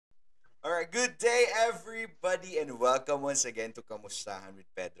Good day, everybody, and welcome once again to Kamustahan with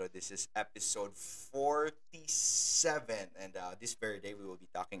Pedro. This is episode 47, and this very day we will be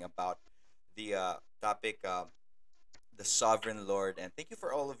talking about the topic, the Sovereign Lord. And thank you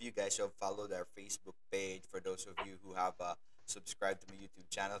for all of you guys who have followed our Facebook page. For those of you who have subscribed to my YouTube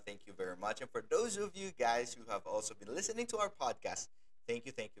channel, thank you very much. And for those of you guys who have also been listening to our podcast, thank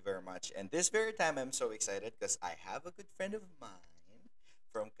you very much. And this very time, I'm so excited because I have a good friend of mine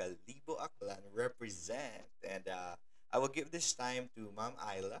from Kalibo Aklan represent. And I will give this time to Ma'am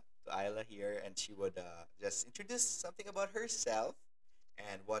Ayla, to Ayla here, and she would just introduce something about herself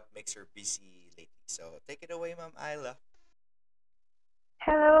and what makes her busy lately. So take it away, Ma'am Ayla.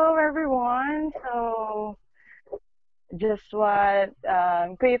 Hello, everyone. Just what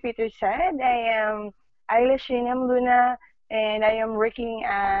Kuya Peter said, I am Ayla Shinam Luna, and I am working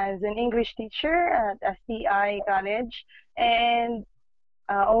as an English teacher at STI College. And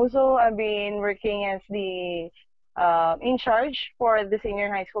also, I've been working as the in charge for the senior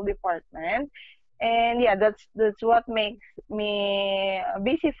high school department. And yeah, that's what makes me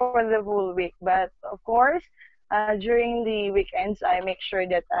busy for the whole week. But of course, during the weekends, I make sure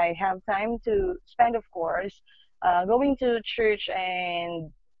that I have time to spend, of course, going to church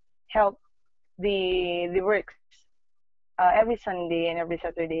and help the works every Sunday and every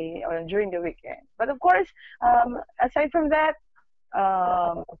Saturday or during the weekend. But of course, aside from that,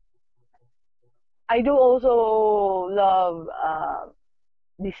 um, I do also love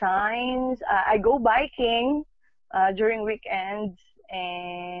designs. I go biking during weekends,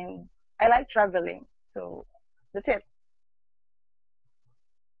 and I like traveling. So that's it.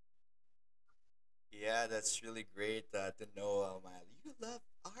 Yeah, that's really great to know, Miley. You love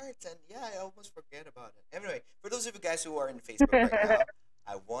art, and yeah, I almost forget about it. Anyway, for those of you guys who are in Facebook right now,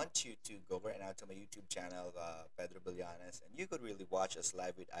 I want you to go right now to my YouTube channel, Pedro Billanes, and you could really watch us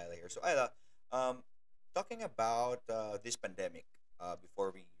live with Ayla here. So, Ayla, um, talking about this pandemic, before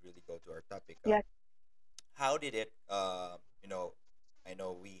we really go to our topic, Yes. how did it, I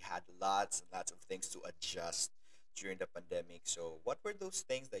know we had lots and lots of things to adjust during the pandemic. So, what were those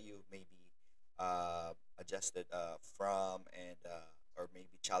things that you maybe adjusted from, and or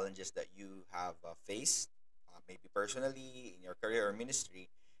maybe challenges that you have faced, maybe personally in your career or ministry,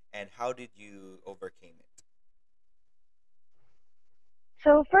 and how did you overcame it?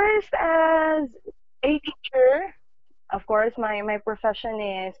 So first, as a teacher, of course, my profession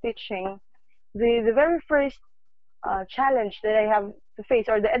is teaching. The very first challenge that I have to face,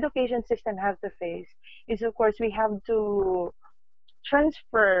 or the education system have to face, is of course we have to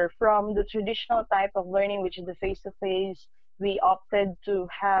transfer from the traditional type of learning, which is the face to face. We opted to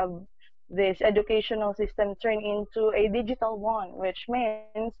have this educational system turn into a digital one, which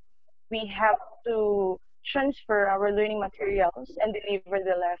means we have to transfer our learning materials and deliver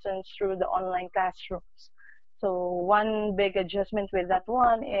the lessons through the online classrooms. So one big adjustment with that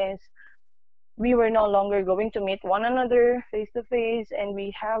one is we were no longer going to meet one another face to face, and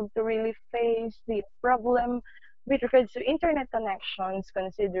we have to really face the problem with regards to internet connections,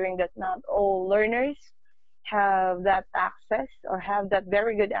 considering that not all learners have that access or have that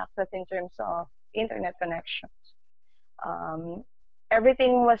very good access in terms of internet connections. Um,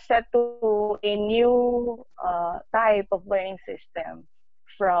 Everything was set to a new type of learning system,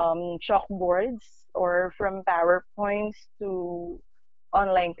 from chalkboards or from PowerPoints to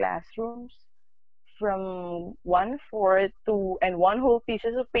online classrooms, from one fourth to and one whole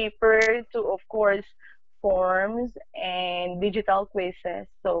pieces of paper to, of course, forms and digital quizzes.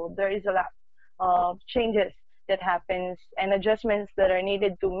 So there is a lot of changes that happens and adjustments that are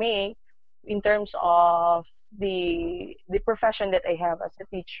needed to make in terms of the profession that I have as a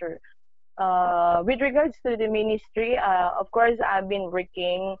teacher. With regards to the ministry, of course, I've been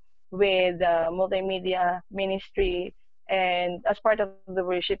working with multimedia ministry and as part of the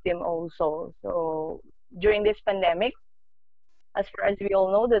worship team also. So during this pandemic, as far as we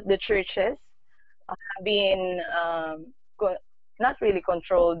all know, that the churches have been co- not really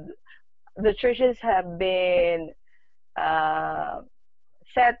controlled. The churches have been uh,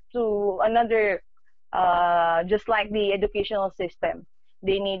 set to another, just like the educational system.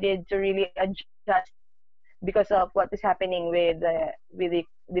 They needed to really adjust because of what is happening with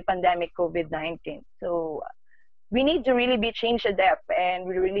the pandemic COVID-19. So we need to really be change adapt, and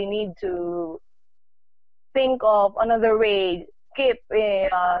we really need to think of another way, keep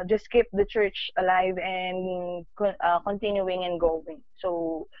just keep the church alive and continuing and going.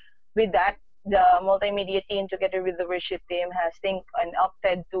 So with that, the multimedia team together with the worship team has think and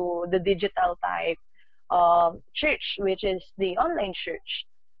opted to the digital type of church, which is the online church.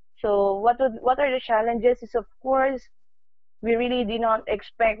 So what are the challenges is, of course, we really did not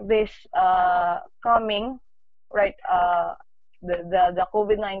expect this coming, right? The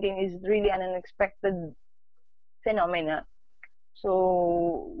COVID-19 is really an unexpected phenomena.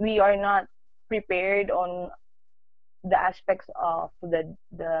 So we are not prepared on the aspects of the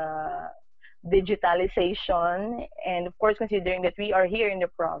digitalization, and of course considering that we are here in the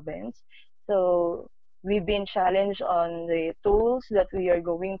province, so we've been challenged on the tools that we are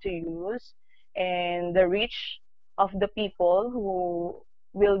going to use and the reach of the people who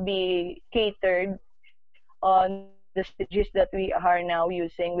will be catered on the strategies that we are now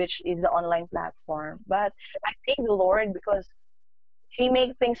using, which is the online platform. But I thank the Lord because He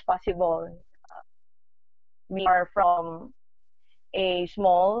made things possible. We are from a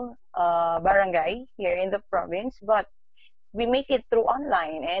small barangay here in the province, but we make it through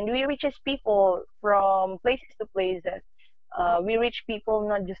online and we reaches people from places to places. We reach people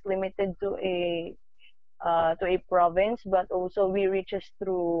not just limited to a province, but also we reaches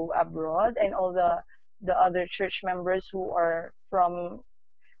through abroad and all the other church members who are from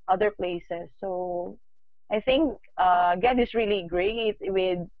other places. So I think God is really great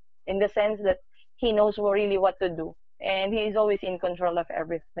with in the sense that He knows really what to do, and He is always in control of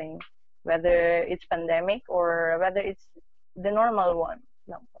everything, whether it's pandemic or whether it's the normal one.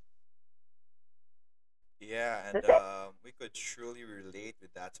 No, Yeah, and that's it. we could truly relate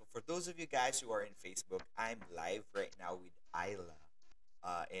with that. So for those of you guys who are in Facebook, I'm live right now with Isla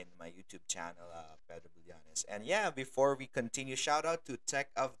in my YouTube channel, Pedro Bullanes. And yeah, before we continue, shout out to Tech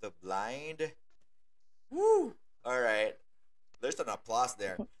of the Blind. Woo! All right, there's an applause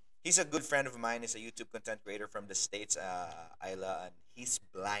there. He's a good friend of mine. He's a YouTube content creator from the States, Isla, and he's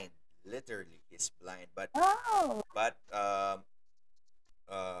blind. Literally, he's blind. Oh, But uh,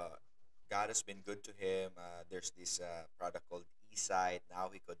 God has been good to him. There's this product called eSight. Now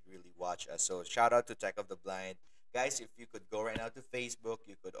he could really watch us. So shout out to Tech of the Blind. Guys, if you could go right now to Facebook,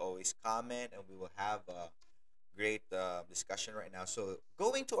 you could always comment and we will have a great discussion right now. So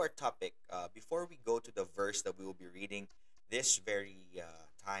going to our topic, before we go to the verse that we will be reading this very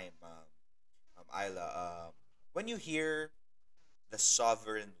time, Isla, when you hear the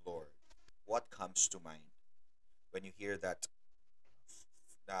sovereign Lord, what comes to mind? When you hear that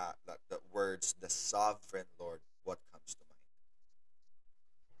the words the sovereign Lord, what comes to mind?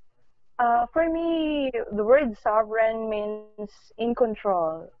 for me, the word sovereign means in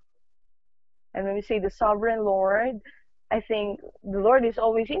control. And when we say the sovereign Lord, I think the Lord is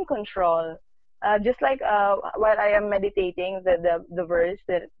always in control. Just like while I am meditating the verse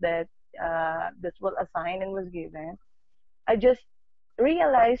that was assigned and was given, I just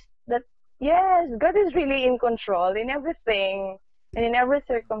realized that yes, God is really in control in everything and in every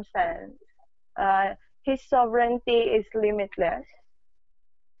circumstance. Uh, his sovereignty is limitless.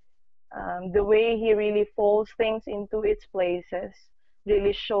 The way he really folds things into its places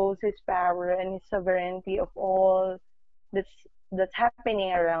really shows his power and his sovereignty of all that's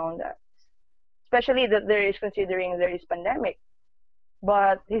happening around us. Especially that there is considering there is pandemic,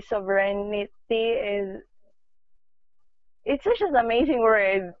 but his sovereignty is it's such an amazing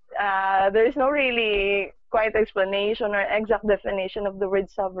word. There is no really quite explanation or exact definition of the word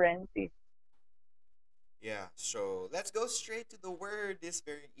sovereignty. Yeah, so let's go straight to the word this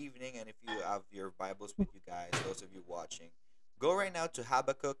very evening. And if you have your Bibles with you guys, those of you watching, go right now to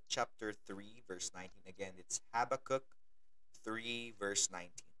Habakkuk chapter 3, verse 19. Again, it's Habakkuk 3, verse 19.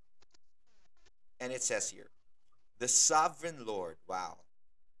 And it says here, the sovereign Lord, wow,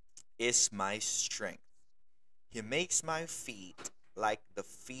 is my strength. He makes my feet like the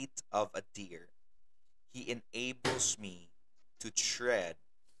feet of a deer. He enables me to tread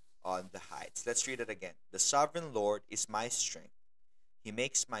on the heights. Let's read it again. The sovereign Lord is my strength. He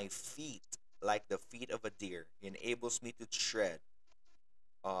makes my feet like the feet of a deer. He enables me to tread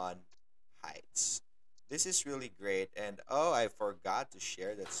on heights. This is really great. And oh, I forgot to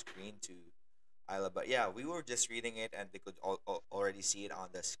share that screen to Isla. But yeah, we were just reading it and they could already see it on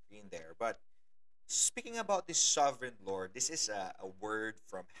the screen there. But speaking about this sovereign Lord, this is a word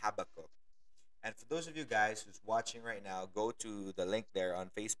from Habakkuk. And for those of you guys who's watching right now, go to the link there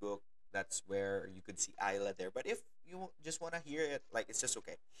on Facebook. That's where you could see Isla there. But if you just want to hear it, like it's just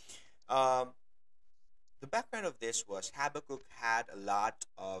okay. Um, the background of this was Habakkuk had a lot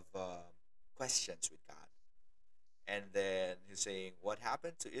of questions with God, and then he's saying, "What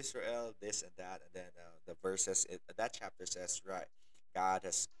happened to Israel? This and that." And then the verses that chapter says, right, God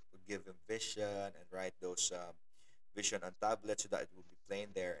has given vision and write those vision on tablets so that it will be plain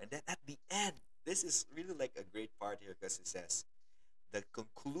there. And then at the end, this is really like a great part here because it says the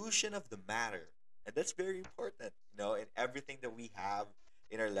conclusion of the matter, and that's very important. In everything that we have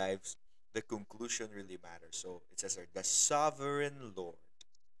in our lives, the conclusion really matters. So it says there, the sovereign Lord,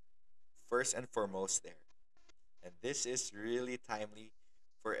 first and foremost there. And this is really timely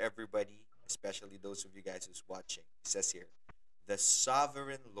for everybody, especially those of you guys who's watching. It says here, the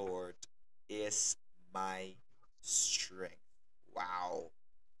sovereign Lord is my strength. Wow.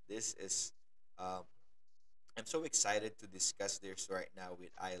 This is um, I'm so excited to discuss this right now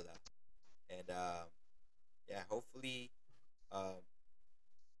with Isla. And yeah, hopefully um,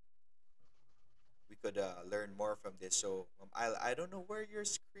 we could learn more from this. So, Isla, I don't know where your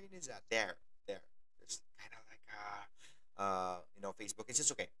screen is at. There. There's kind of like Facebook. It's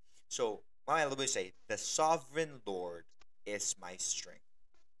just okay. So, Isla will say, the sovereign Lord is my strength.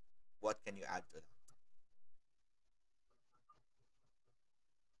 What can you add to that?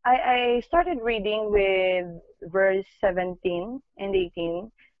 I started reading with verse 17 and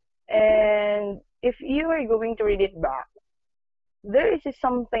 18. And if you are going to read it back, there is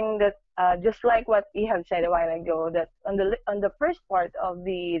something that just like what you have said a while ago, that on the first part of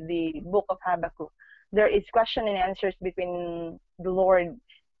the book of Habakkuk, there is question and answers between the Lord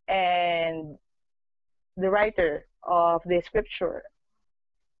and the writer of the scripture.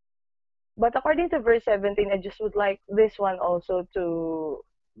 But according to verse 17, I just would like this one also to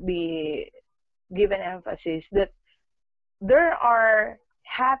be given emphasis that there are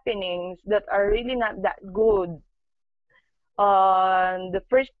happenings that are really not that good on the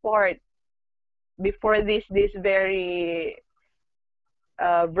first part before this very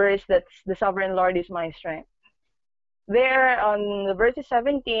verse, that's the sovereign Lord is my strength. There on the verse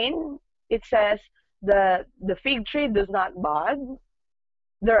 17, it says the fig tree does not bud,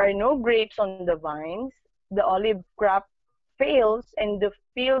 there are no grapes on the vines, the olive crop fails, and the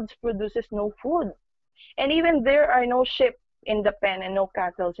fields produces no food. And even there are no sheep in the pen and no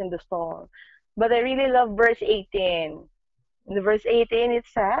cattle in the stall. But I really love verse 18. In the verse 18 it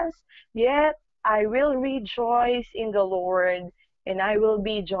says, yet I will rejoice in the Lord, and I will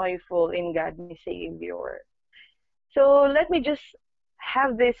be joyful in God my Savior. So let me just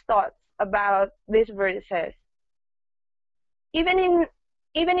have these thoughts about these verses. Even in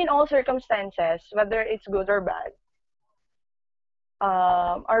even in all circumstances, whether it's good or bad,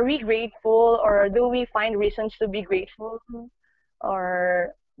 are we grateful, or do we find reasons to be grateful,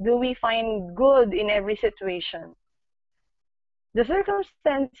 or do we find good in every situation? The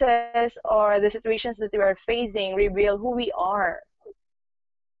circumstances or the situations that we are facing reveal who we are,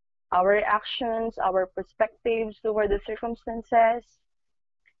 our actions, our perspectives toward the circumstances.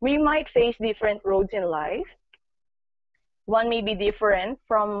 We might face different roads in life. One may be different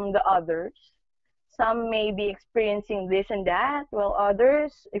from the others. Some may be experiencing this and that, while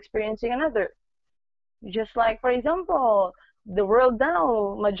others experiencing another. Just like, for example, the world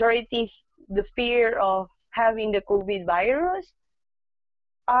now, majority the fear of having the COVID virus.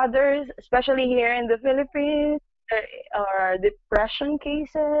 Others, especially here in the Philippines, are depression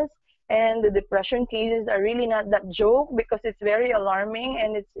cases, and the depression cases are really not that joke because it's very alarming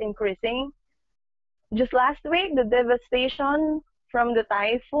and it's increasing. Just last week, the devastation from the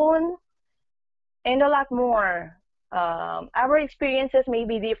typhoon and a lot more. Our experiences may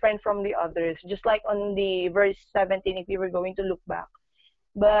be different from the others, just like on the verse 17, if you were going to look back.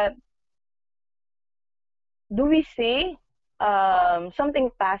 But do we see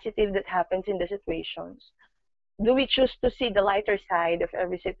something positive that happens in the situations? Do we choose to see the lighter side of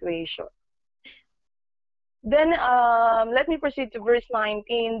every situation? Then let me proceed to verse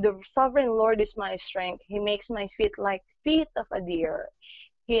 19. The sovereign Lord is my strength. He makes my feet like feet of a deer.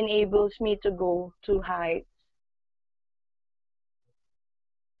 He enables me to go to heights.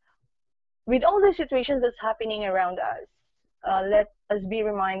 With all the situations that's happening around us, let us be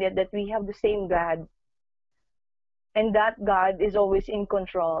reminded that we have the same God, and that God is always in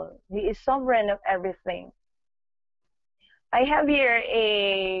control. He is sovereign of everything. I have here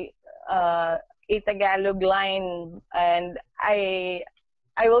a Tagalog line, and I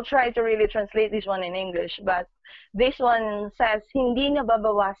will try to really translate this one in English, but this one says, hindi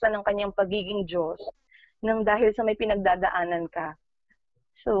nababawasan ang kanyang pagiging Diyos nang dahil sa may pinagdadaanan ka.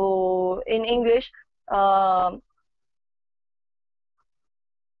 So, in English, the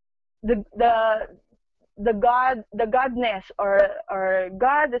the godness, or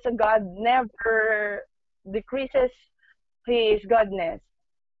God as a God never decreases his godness,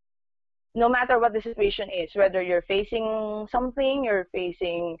 no matter what the situation is, whether you're facing something, you're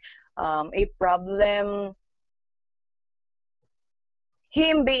facing a problem.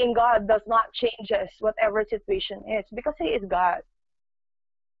 Him being God does not changes whatever situation is, because he is God.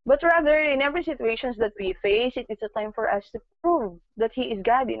 But rather, in every situations that we face, it is a time for us to prove that he is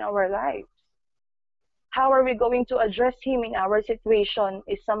God in our lives. how are we going to address him in our situation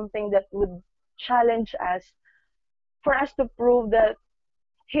is something that would challenge us for us to prove that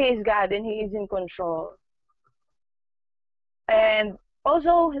he is God and he is in control. And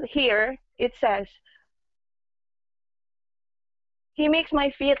also here it says, he makes my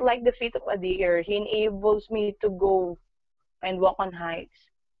feet like the feet of a deer. He enables me to go and walk on heights.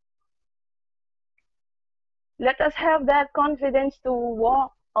 Let us have that confidence to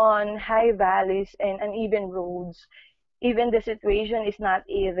walk on high valleys and uneven roads. Even the situation is not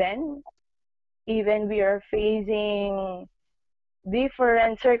even, even we are facing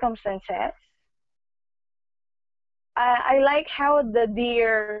different circumstances. I like how the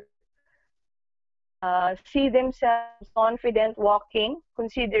deer see themselves confident walking,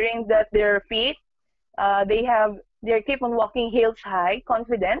 considering that their feet, they keep on walking heels high,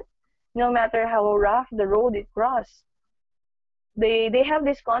 confident, no matter how rough the road it cross. They have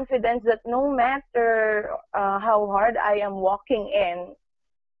this confidence that no matter how hard I am walking in,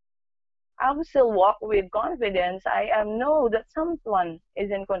 I'll still walk with confidence. I am know that someone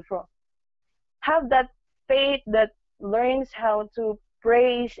is in control. Have that faith that learns how to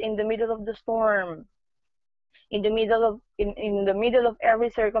praise in the middle of the storm, in the middle of every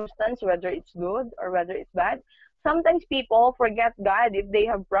circumstance, whether it's good or whether it's bad. Sometimes people forget God if they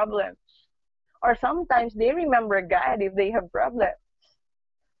have problems, or sometimes they remember God if they have problems.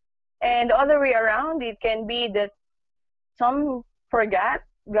 And the other way around, it can be that some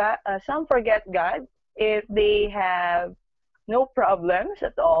some forget God if they have no problems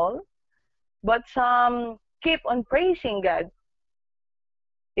at all, but some keep on praising God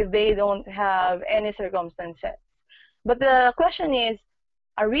if they don't have any circumstances. But the question is,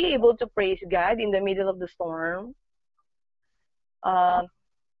 are we able to praise God in the middle of the storm? Uh,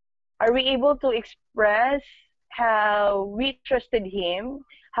 are we able to express how we trusted Him,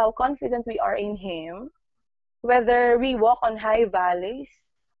 how confident we are in Him, whether we walk on high valleys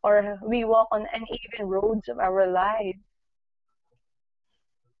or we walk on uneven roads of our life?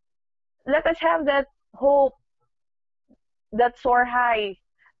 Let us have that hope that soar high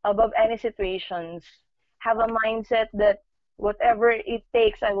above any situations. Have a mindset that whatever it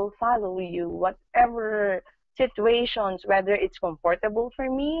takes, I will follow you. Whatever situations, whether it's comfortable for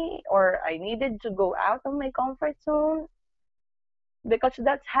me or I needed to go out of my comfort zone, because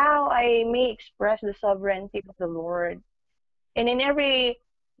that's how I may express the sovereignty of the Lord. And in every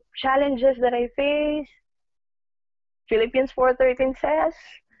challenges that I face, Philippians 4:13 says,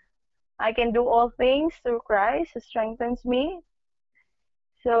 I can do all things through Christ who strengthens me.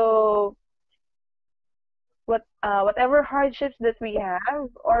 So whatever hardships that we have,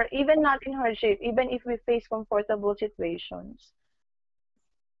 or even not in hardship, even if we face comfortable situations,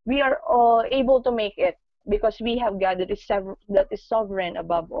 we are all able to make it because we have God that is sovereign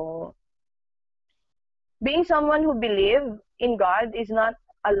above all. Being someone who believes in God is not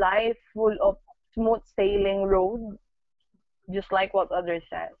a life full of smooth sailing road, just like what others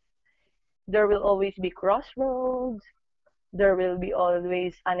says. There will always be crossroads. There will be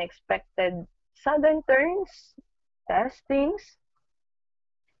always unexpected sudden turns, testings.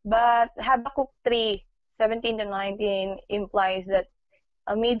 But Habakkuk 3:17 to 19 implies that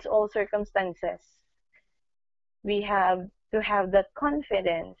amidst all circumstances, we have to have that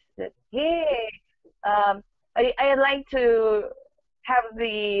confidence that, hey, um, I like to have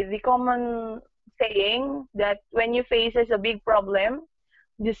the common saying that when you faces a big problem,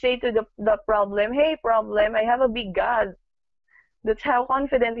 you say to the problem, hey problem, I have a big God. That's how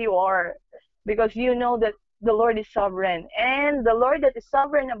confident you are, because you know that the Lord is sovereign, and the Lord that is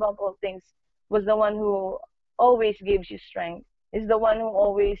sovereign above all things was the one who always gives you strength. Is the one who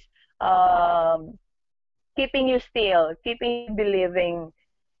always um, keeping you still, keeping you believing,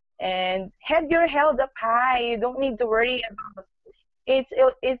 and head your held up high. You don't need to worry about.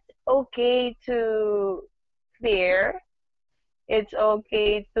 It's okay to fear. It's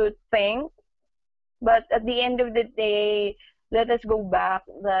okay to think, but at the end of the day, let us go back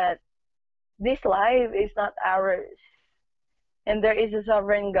that this life is not ours. And there is a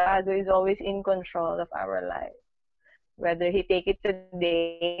sovereign God who is always in control of our life. Whether He take it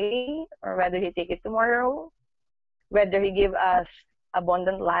today or whether He take it tomorrow, whether He give us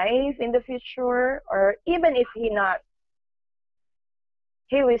abundant life in the future, or even if He not,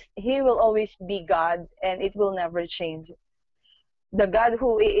 He will always be God and it will never change. The God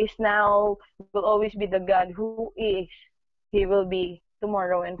who He is now will always be the God who is. He will be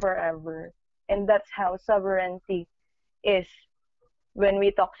tomorrow and forever. And that's how sovereignty is when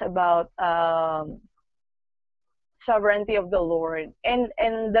we talk about sovereignty of the Lord. And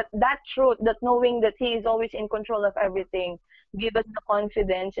that truth, that knowing that He is always in control of everything, give us the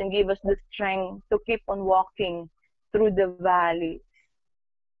confidence, and give us the strength to keep on walking through the valley.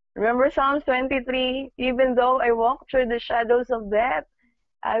 Remember Psalms 23? Even though I walk through the shadows of death,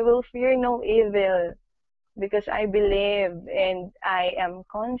 I will fear no evil because I believe and I am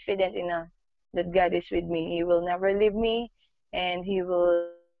confident enough that God is with me. He will never leave me and He will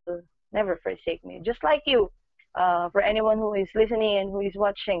never forsake me. Just like you, for anyone who is listening and who is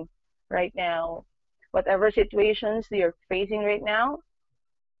watching right now, whatever situations you're facing right now,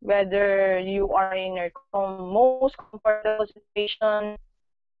 whether you are in your most comfortable situation,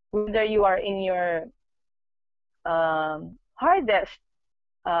 whether you are in your hardest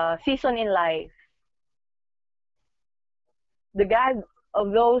season in life, the God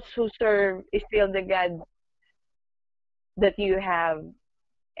of those who serve is still the God that you have.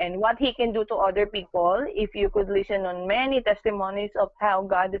 And what He can do to other people, if you could listen on many testimonies of how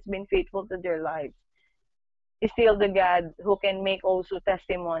God has been faithful to their lives, is still the God who can make also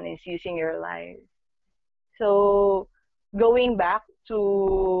testimonies using your life. So, going back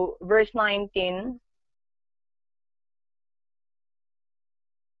to verse 19,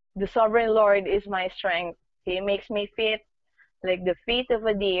 the sovereign Lord is my strength. He makes me fit like the feet of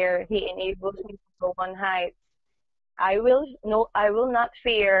a deer. He enables me to go on heights. I will not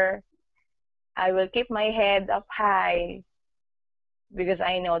fear. I will keep my head up high because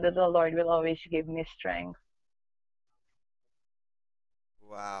I know that the Lord will always give me strength.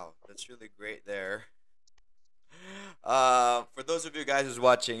 Wow, that's really great there. For those of you guys who's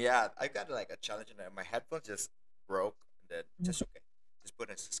watching, yeah, I got like a challenge and my headphones just broke and then just okay. Just put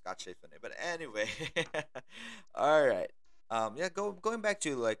a scotch tape on it. But anyway, all right. Yeah, going back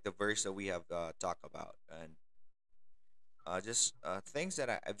to like the verse that we have talked about and just things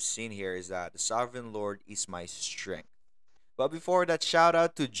that I've seen here is that the sovereign Lord is my strength. But before that, shout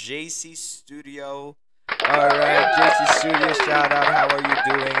out to JC Studio. All right, JC Studio, shout out. How are you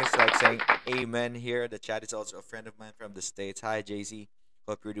doing? It's like saying amen here. The chat is also a friend of mine from the States. Hi, JC.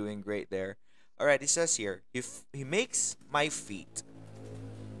 Hope you're doing great there. All right, it says here, he makes my feet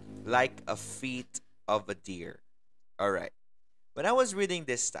like a feet of a deer. All right. When I was reading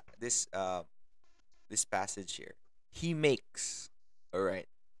this passage here, he makes. All right.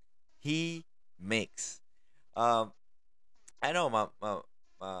 He makes. Um, I know, Mom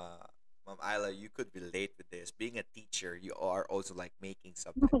Isla, you could relate with this. Being a teacher, you are also like making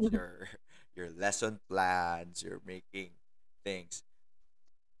sometimes your your lesson plans. You're making things.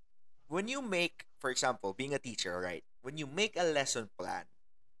 When you make, for example, being a teacher, right? When you make a lesson plan,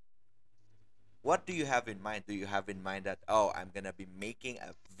 what do you have in mind? Do you have in mind that I'm gonna be making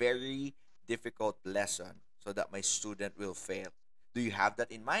a very difficult lesson so that my student will fail? Do you have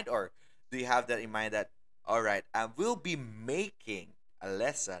that in mind, or do you have that in mind that all right, I will be making a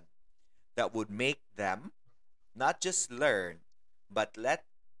lesson that would make them not just learn, but let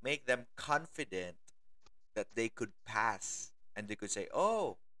make them confident that they could pass and they could say,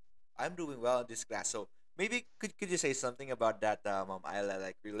 "Oh, I'm doing well in this class." So maybe could you say something about that, Mom Ayla,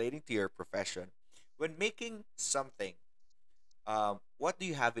 like relating to your profession when making something? What do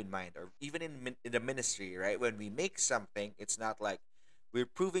you have in mind, or even in the ministry, right? When we make something, it's not like we're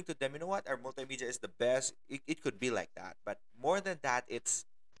proving to them, you know what, our multimedia is the best. It could be like that, but more than that, it's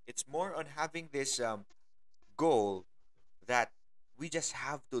more on having this goal that we just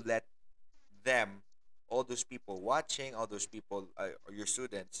have to let them, all those people watching, all those people, or your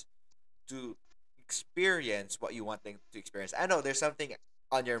students, to experience what you want them to experience. I know there's something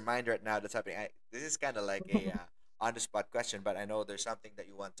on your mind right now that's happening. This is kind of like a on the spot question, but I know there's something that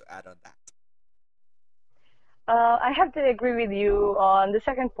you want to add on that. I have to agree with you on the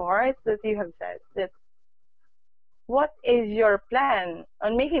second part that you have said. That what is your plan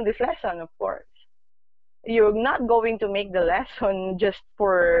on making this lesson? Of course, you're not going to make the lesson just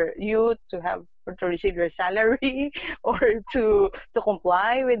for you to have to receive your salary or to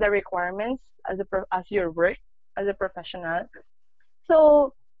comply with the requirements as as your work as a professional.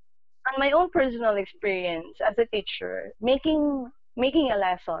 So, on my own personal experience as a teacher, making a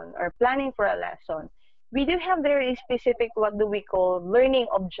lesson or planning for a lesson, we do have very specific what do we call learning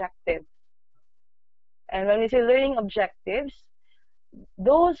objectives. And when we say learning objectives,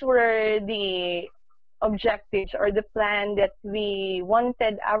 those were the objectives or the plan that we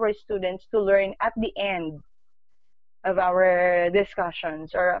wanted our students to learn at the end of our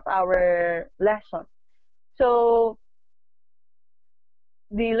discussions or of our lesson. So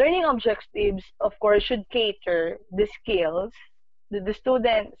the learning objectives, of course, should cater the skills that the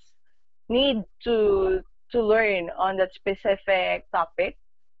students need to learn on that specific topic.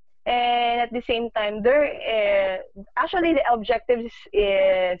 And at the same time, there actually the objectives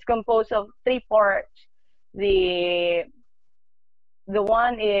is composed of three parts: the The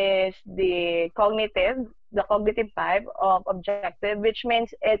one is the cognitive type of objective, which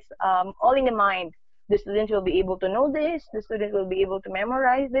means it's all in the mind. The students will be able to know this. The students will be able to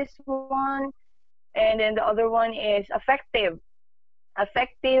memorize this one. And then the other one is affective.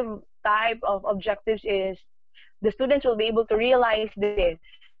 Affective type of objectives is the students will be able to realize this.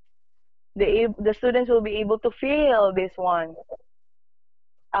 The students will be able to feel this one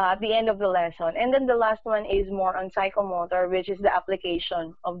at the end of the lesson. And then the last one is more on psychomotor, which is the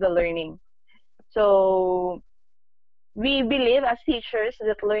application of the learning. So we believe as teachers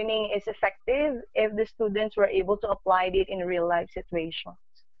that learning is effective if the students were able to apply it in real life situations.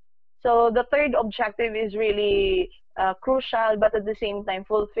 So the third objective is really crucial, but at the same time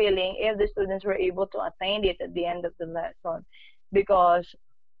fulfilling if the students were able to attain it at the end of the lesson. Because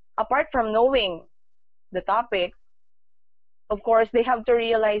apart from knowing the topic, of course, they have to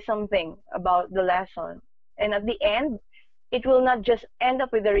realize something about the lesson. And at the end, it will not just end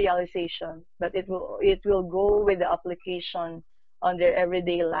up with the realization, but it will go with the application on their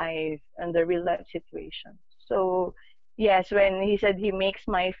everyday life and the real life situation. So yes, when he said he makes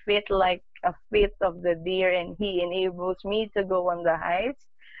my feet like a feet of the deer and he enables me to go on the heights,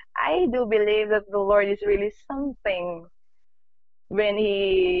 I do believe that the Lord is really something when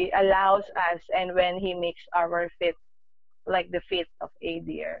he allows us and when he makes our feet like the feet of a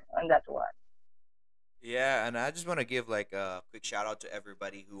deer on that one. Yeah, and I just want to give like a quick shout out to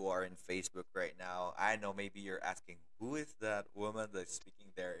everybody who are in Facebook right now. I know maybe you're asking who is that woman that's speaking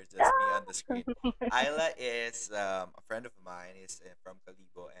there? It's just me on the screen. Isla is a friend of mine. Is from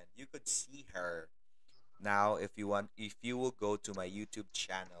Calibo, and you could see her now if you want. If you will go to my YouTube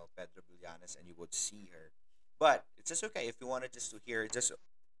channel, Pedro Villanes, and you would see her. But it's just okay if you wanted just to hear. Just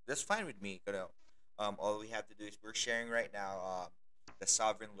that's fine with me. All we have to do is we're sharing right now. The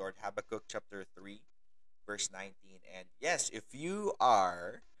Sovereign Lord Habakkuk chapter 3 verse 19. And yes, if you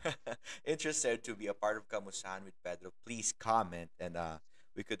are interested to be a part of Kamusahan with Pedro, please comment and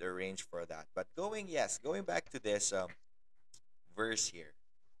we could arrange for that. But going back to this verse here.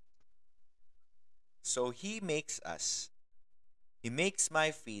 So he makes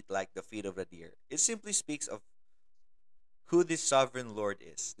my feet like the feet of a deer. It simply speaks of who this sovereign Lord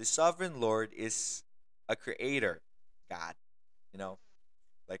is. The sovereign Lord is a creator, God. You know,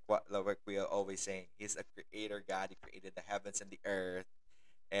 like we are always saying, He's a creator God. He created the heavens and the earth,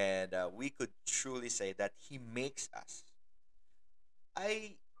 and we could truly say that He makes us.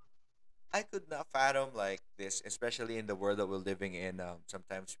 I I could not fathom like this, especially in the world that we're living in.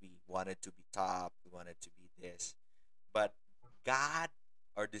 Sometimes we wanted to be top, we wanted to be this, but God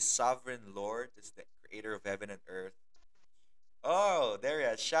or the sovereign Lord is the creator of heaven and earth. Oh, there he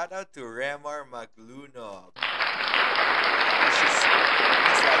is. Shout out to Remar Maglunob. He's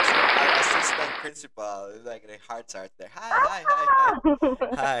like our assistant principal. Like the hearts are there. Hi, hi, hi,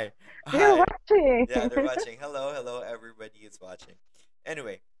 hi. Hi. They're Hi. watching. Yeah, they're watching. Hello, hello, everybody is watching.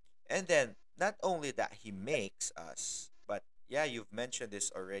 Anyway, and then not only that he makes us, but yeah, you've mentioned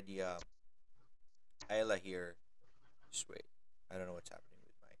this already, Ayla here. Just wait. I don't know what's happening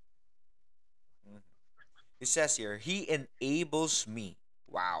with my. It says here, he enables me.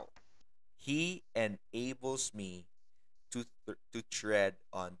 Wow. He enables me to tread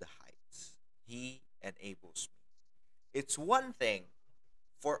on the heights. He enables me. It's one thing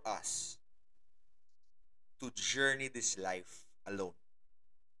for us to journey this life alone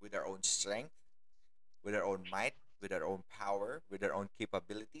with our own strength, with our own might, with our own power, with our own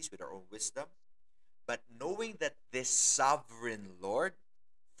capabilities, with our own wisdom. But knowing that this sovereign Lord,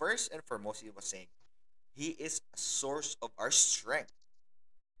 first and foremost, he was saying, he is a source of our strength.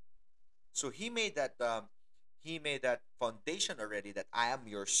 So he made that foundation already that I am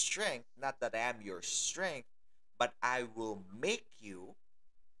your strength, not that I am your strength, but I will make you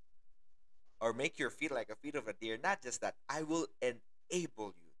or make your feet like a feet of a deer. Not just that, I will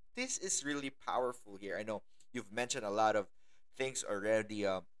enable you. This is really powerful here. I know you've mentioned a lot of things already,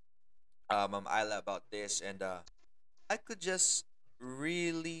 Isla, about this, and I could just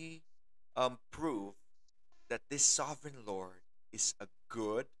really prove that this sovereign Lord is a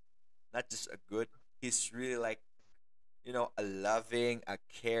good, not just a good. He's really like a loving, a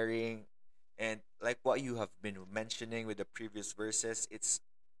caring, and like what you have been mentioning with the previous verses. It's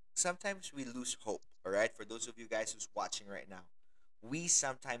sometimes we lose hope. All right, for those of you guys who's watching right now, we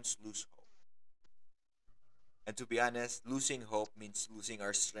sometimes lose hope. And to be honest, losing hope means losing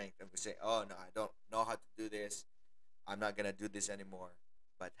our strength. And we say, "Oh no, I don't know how to do this. I'm not gonna do this anymore."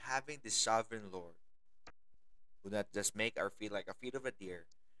 But having the sovereign Lord would not just make our feet like a feet of a deer,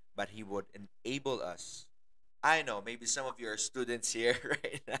 but He would enable us. I know maybe some of you are students here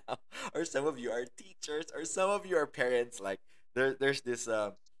right now, or some of you are teachers, or some of you are parents. Like there's this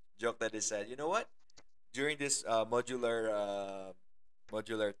joke that is said. You know what? During this modular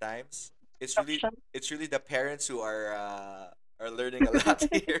times, Option. it's really the parents who are learning a lot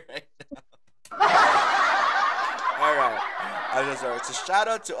here, right? All right. I'm so sorry. So shout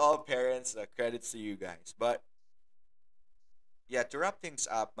out to all parents. Credits to you guys. But yeah, to wrap things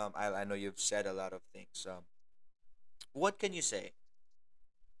up, I know you've said a lot of things. What can you say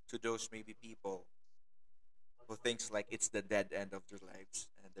to those maybe people who thinks like it's the dead end of their lives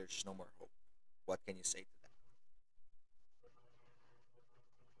and there's no more hope? What can you say to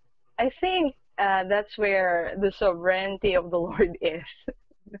I think that's where the sovereignty of the Lord is.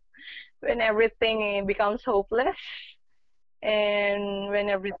 When everything becomes hopeless and when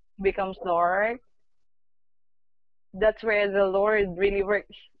everything becomes dark, that's where the Lord really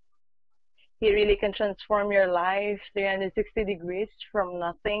works. He really can transform your life 360 degrees from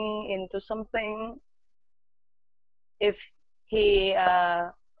nothing into something if he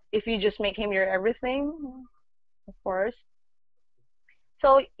if you just make him your everything, of course.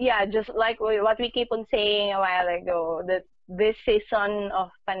 So yeah, just like what we keep on saying a while ago, that this season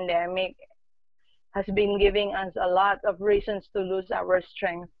of pandemic has been giving us a lot of reasons to lose our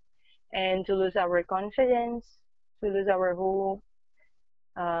strength and to lose our confidence, to lose our hope.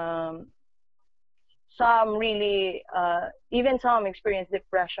 Um, some really, even some experience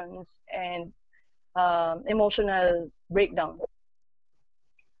depressions and emotional breakdown.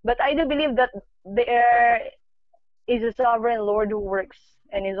 But I do believe that there is a sovereign Lord who works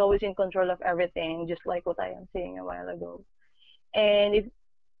and is always in control of everything, just like what I am saying a while ago. And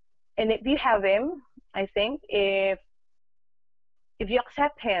if you have him, I think if you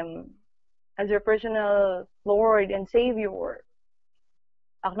accept him as your personal Lord and Savior,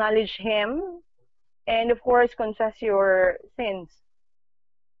 acknowledge him, and of course confess your sins.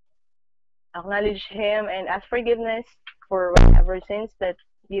 Acknowledge him and ask forgiveness for whatever sins that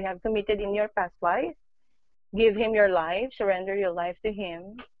you have committed in your past life. Give him your life, surrender your life to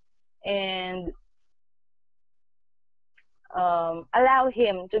him, and allow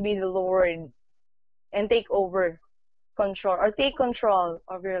him to be the Lord and take over control or take control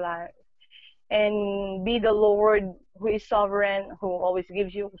of your life and be the Lord who is sovereign, who always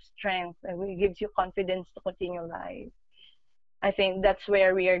gives you strength and who gives you confidence to continue life. I think that's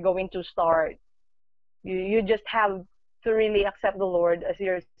where we are going to start. You just have to really accept the Lord as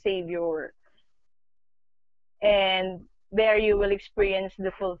your Savior, and there you will experience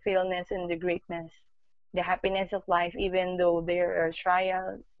the fulfillment and the greatness, the happiness of life, even though there are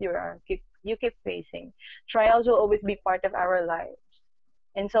trials you keep facing. Trials will always be part of our lives,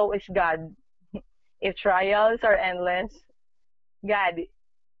 and so is God. If trials are endless, God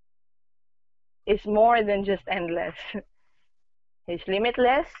is more than just endless. He's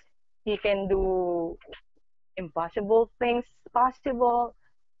limitless. He can do impossible things possible.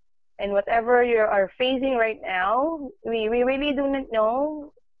 And whatever you are facing right now, we really do not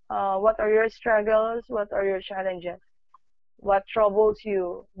know what are your struggles, what are your challenges, what troubles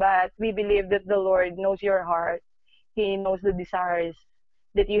you. But we believe that the Lord knows your heart. He knows the desires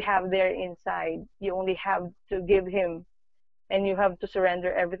that you have there inside. You only have to give Him and you have to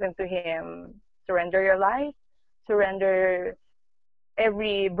surrender everything to Him. Surrender your life, surrender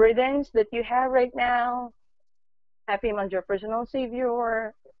every burdens that you have right now, have Him as your personal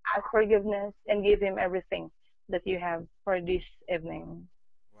Savior, ask forgiveness, and give Him everything that you have for this evening.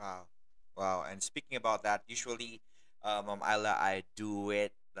 Wow. Wow. And speaking about that, usually, Ayla, I do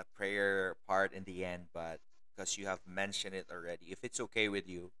it, the prayer part in the end, but because you have mentioned it already, if it's okay with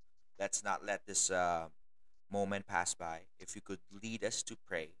you, let's not let this moment pass by. If you could lead us to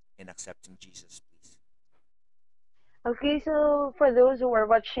pray in accepting Jesus, please. Okay, so for those who are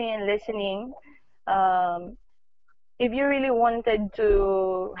watching and listening, um, if you really wanted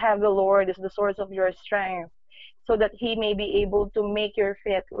to have the Lord as the source of your strength, so that He may be able to make your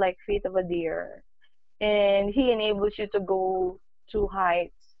feet like feet of a deer, and He enables you to go to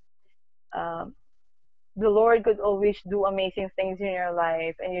heights. Um, the Lord could always do amazing things in your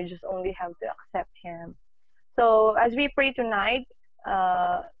life, and you just only have to accept Him. So as we pray tonight,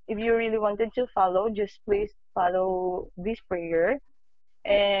 if you really wanted to follow, just please follow this prayer.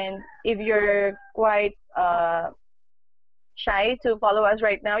 And if you're quite shy to follow us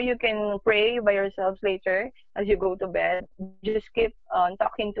right now, you can pray by yourselves later as you go to bed. Just keep on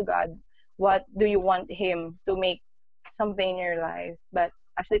talking to God. What do you want Him to make something in your life? But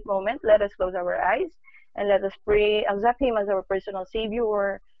at this moment, let us close our eyes and let us pray, accept Him as our personal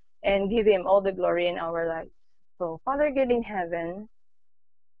Savior, and give Him all the glory in our lives. So, Father God in heaven,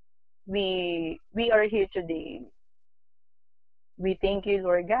 we are here today. We thank you,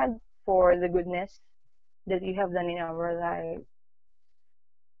 Lord God, for the goodness that you have done in our life.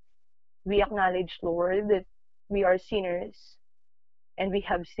 We acknowledge, Lord, that we are sinners and we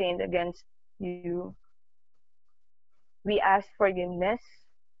have sinned against you. We ask forgiveness.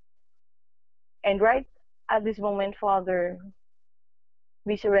 And right at this moment, Father,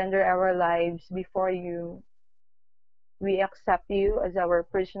 we surrender our lives before you. We accept you as our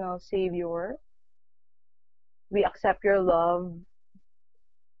personal Savior. We accept your love,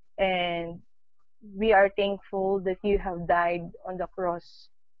 and we are thankful that you have died on the cross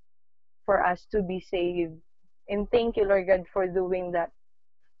for us to be saved. And thank you, Lord God, for doing that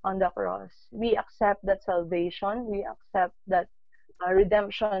on the cross. We accept that salvation. We accept that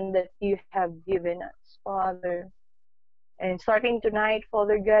redemption that you have given us, Father. And starting tonight,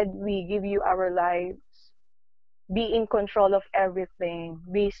 Father God, we give you our lives. Be in control of everything.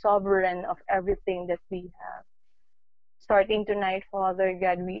 Be sovereign of everything that we have. Starting tonight, Father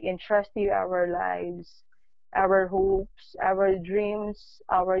God, we entrust you our lives, our hopes, our dreams,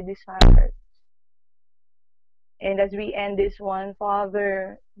 our desires. And as we end this one,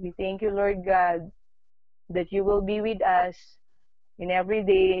 Father, we thank you, Lord God, that you will be with us in every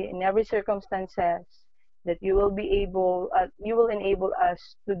day, in every circumstances, that you will enable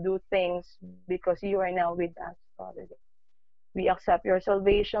us to do things because you are now with us, Father. We accept your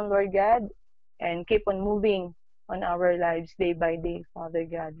salvation, Lord God, and keep on moving on our lives day by day, Father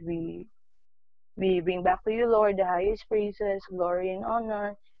God. We bring back to you, Lord, the highest praises, glory, and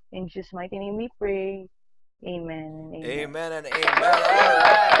honor. In Jesus' mighty name we pray. Amen and amen. Amen and amen. All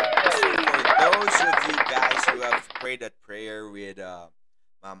right. So for those of you guys who have prayed that prayer with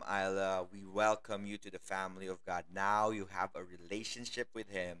Mom Isla, we welcome you to the family of God. Now you have a relationship with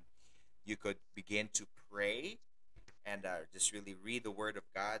Him. You could begin to pray and just really read the Word of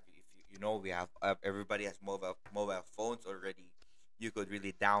God. If you know, we have everybody has mobile phones already. You could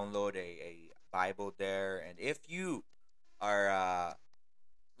really download a Bible there, and if you are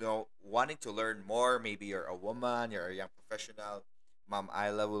wanting to learn more, maybe you're a woman, you're a young professional, Mom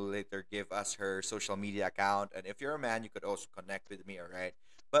Isla will later give us her social media account. And if you're a man, you could also connect with me, all right?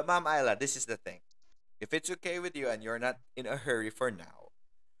 But Mom Isla, this is the thing. If it's okay with you and you're not in a hurry for now,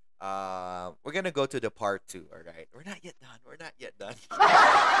 we're gonna go to the part two, all right? We're not yet done. We're not yet done.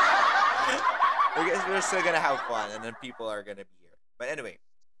 We're still gonna have fun, and then people are gonna be here. But anyway,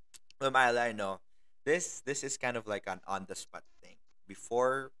 Mila, I know this is kind of like an on the spot thing.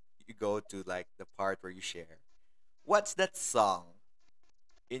 Before you go to like the part where you share, what's that song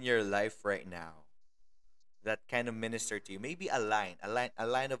in your life right now that kind of minister to you? Maybe a line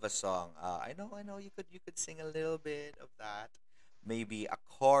of a song. I know you could sing a little bit of that. Maybe a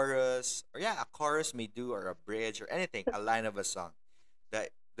chorus, or yeah, a chorus may do, or a bridge, or anything. A line of a song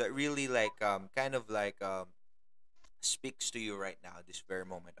that really like kind of like speaks to you right now, this very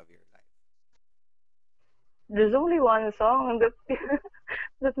moment of your life. There's only one song that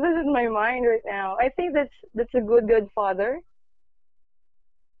that visits my mind right now. I think that's a good father.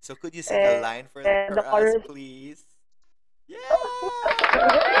 So could you sing a And line the for us, chorus. please? Yeah.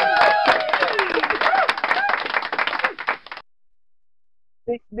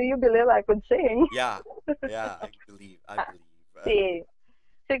 Do you believe I could sing? Yeah. Yeah, I believe. I believe. See.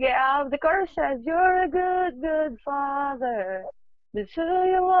 Sige, the chorus says, "You're a good father. That's who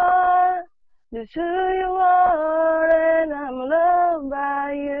you are. That's who you are, and I'm loved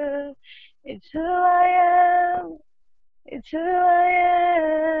by you. It's who I am. It's who I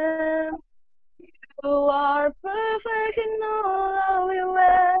am. You are perfect in all of your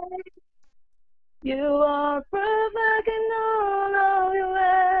ways. You are perfect in all of your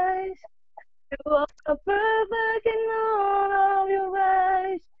ways. You are perfect in all of your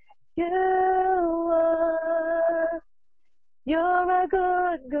ways. You are. You're a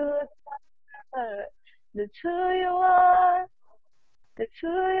good father. That's who you are. That's who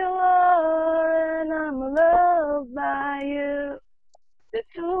you are, and I'm loved by you. That's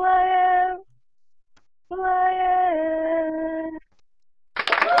who I am. Who I am.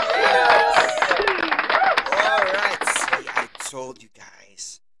 Yes. All right. See, I told you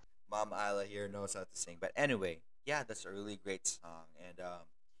guys. Mom Isla here knows how to sing. But anyway, yeah, that's a really great song. And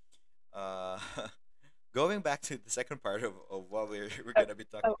going back to the second part of what we're I'm gonna be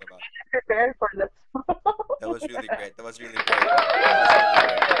talking about. prepared for that That was song. really great. That was really great. That was really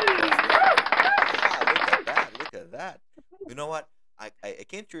great. That was really great. Yeah, look at that. Look at that. You know what? I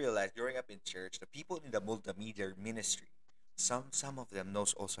came to realize growing up in church, the people in the multimedia ministry, some of them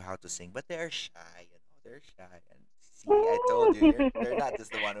knows also how to sing, but they're shy. You know, they're shy. And see, I told you, they're not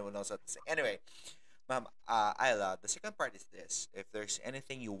just the one who knows how to sing. Anyway, Ma'am, Ayla, the second part is this. If there's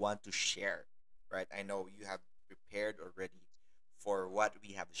anything you want to share, right? I know you have prepared already for what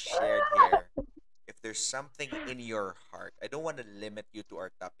we have shared here. If there's something in your heart, I don't want to limit you to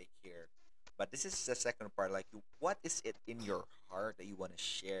our topic here, but this is the second part. Like, what is it in your heart that you want to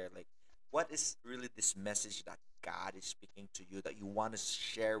share? Like, what is really this message that God is speaking to you that you want to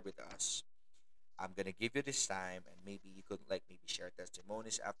share with us? I'm gonna give you this time, and maybe you could like maybe share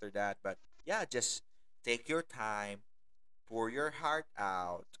testimonies after that. But yeah, just take your time, pour your heart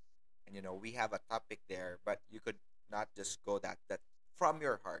out, and we have a topic there, but you could not just go that from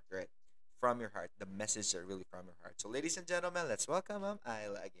your heart, right? From your heart, the messages are really from your heart. So, ladies and gentlemen, let's welcome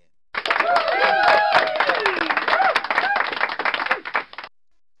Ayla again.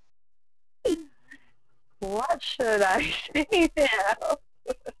 What should I say now?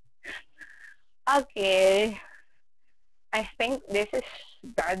 Okay, I think this is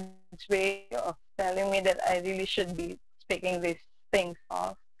God's way of telling me that I really should be speaking these things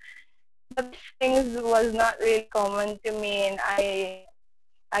off. But these things was not really common to me, and I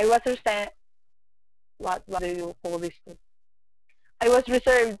was reserved. What do you call this? I was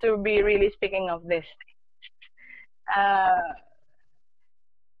reserved to be really speaking of this. Uh,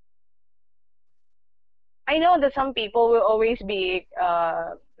 I know that some people will always be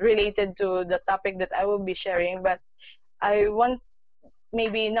related to the topic that I will be sharing, but I want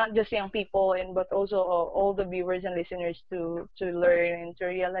maybe not just young people and but also all the viewers and listeners to learn and to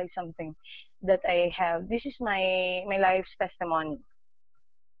realize something that I have. This is my life's testimony.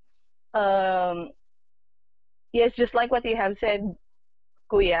 Um, yes, just like what you have said,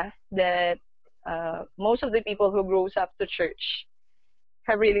 Kuya, that most of the people who grows up to church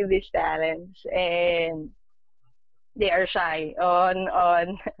have really these talents and they are shy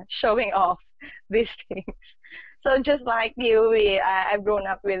on showing off these things. So just like you, I've grown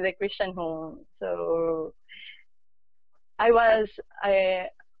up with a Christian home. So I was I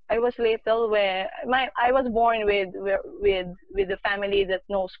I was little where I was born with a family that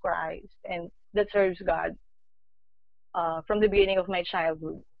knows Christ and that serves God from the beginning of my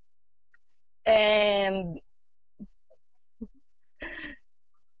childhood. And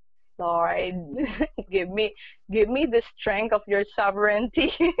Lord, give me give me the strength of your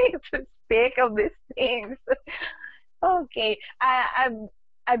sovereignty to speak of these things. Okay,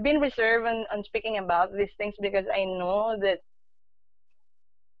 I've been reserved on speaking about these things because I know that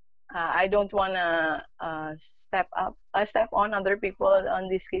I don't wanna step on other people on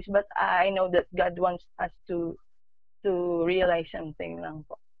this case, but I know that God wants us to realize something lang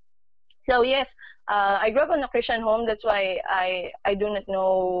po. So yes, I grew up in a Christian home. That's why I do not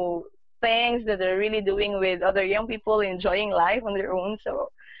know things that they're really doing with other young people enjoying life on their own.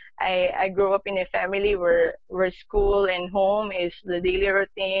 So I grew up in a family where school and home is the daily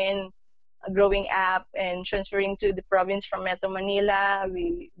routine. Growing up and transferring to the province from Metro Manila,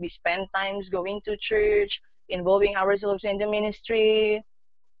 we spend times going to church, involving ourselves in the ministry,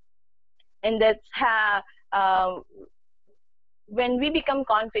 and that's how when we become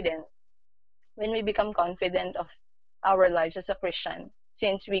confident when we become confident of our lives as a Christian,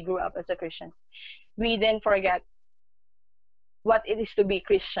 since we grew up as a Christian, we then forget what it is to be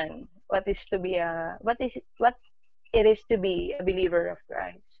Christian, what it is to be a believer of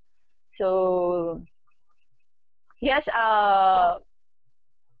Christ. So yes, I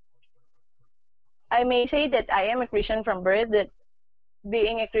may say that I am a Christian from birth. That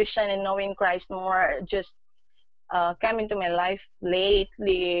being a Christian and knowing Christ more just came into my life late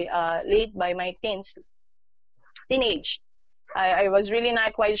by my teenage. I was really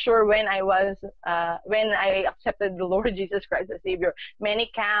not quite sure when I accepted the Lord Jesus Christ as Savior.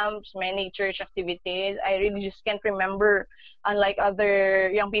 Many camps, many church activities. I really just can't remember. Unlike other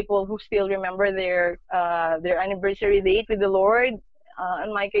young people who still remember their anniversary date with the Lord.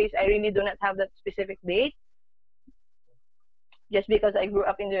 In my case, I really do not have that specific date. Just because I grew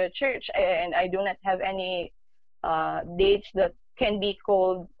up in the church and I do not have any dates that can be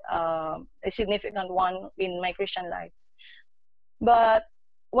called a significant one in my Christian life. But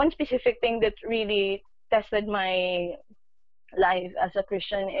one specific thing that really tested my life as a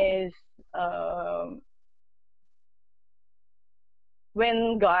Christian is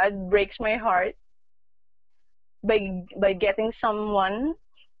when God breaks my heart by getting someone.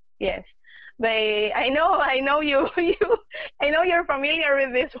 Yes, by I know you I know you're familiar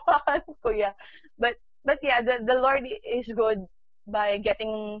with this one, Kuya. But yeah, the Lord is good by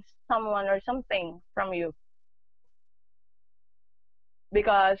getting someone or something from you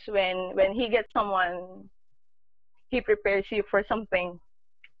because when He gets someone, He prepares you for something.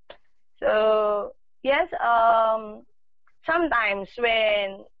 So yes, sometimes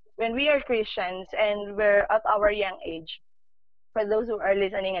when we are Christians and we're at our young age, for those who are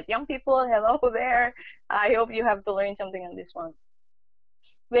listening at young people, hello there. I hope you have to learn something on this one.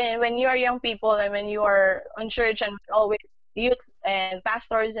 when you are young people and when you are on church and always youth and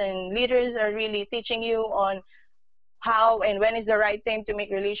pastors and leaders are really teaching you on how and when is the right time to make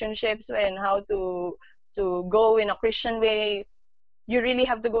relationships and how to go in a Christian way, you really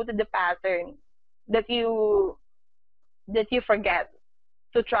have to go to the pattern that you forget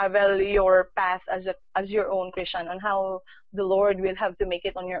to travel your path as your own Christian and how the Lord will have to make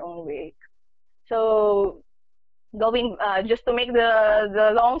it on your own way. So going just to make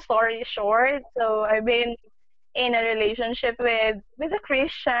the long story short, so I've been in a relationship with a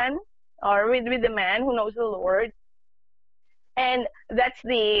Christian or with a man who knows the Lord, and that's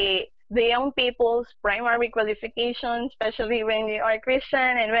the young people's primary qualification, especially when you are Christian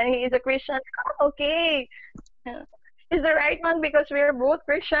and when he is a Christian. Okay, he's the right one because we're both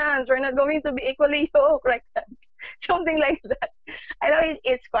Christians. We're not going to be equally yoked like that, something like that. I know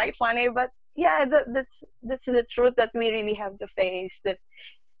it's quite funny, but yeah, that's the truth that we really have to face. That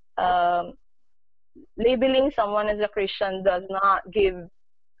um, labeling someone as a Christian does not give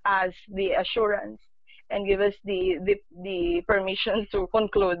us the assurance and give us the permission to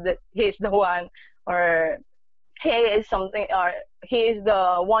conclude that he's the one or he is something or he is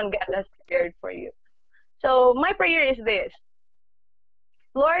the one God has prepared for you. So my prayer is this: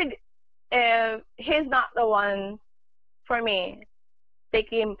 Lord, if he's not the one for me, take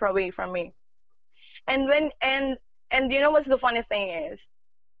him away from me. And when and you know what's the funny thing is,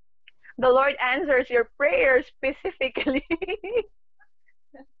 the Lord answers your prayer specifically.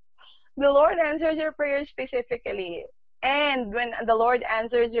 The Lord answers your prayer specifically. And when the Lord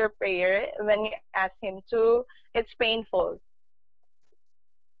answers your prayer, when you ask Him to, it's painful.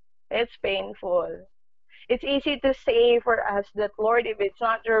 It's painful. It's easy to say for us that, Lord, if it's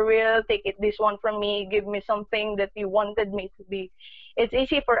not your will, take it this one from me, give me something that you wanted me to be. It's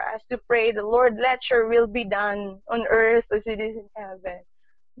easy for us to pray, the Lord, let your will be done on earth as it is in heaven.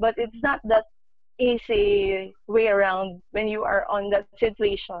 But it's not that easy way around when you are on that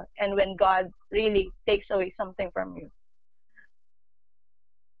situation and when God really takes away something from you.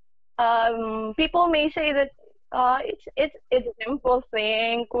 People may say that it's a simple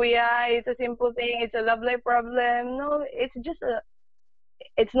thing, kuya. It's a simple thing. It's a love life problem. No,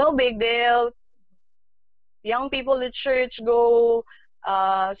 it's no big deal. Young people at church go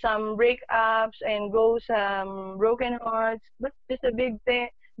some breakups and go some broken hearts, but just a big thing,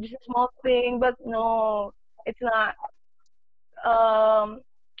 just a small thing. But no, it's not. Um,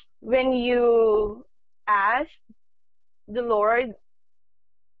 when you ask the Lord,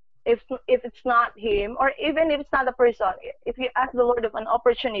 if it's not Him, or even if it's not a person, if you ask the Lord of an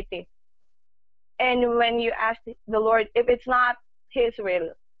opportunity, and when you ask the Lord if it's not His will,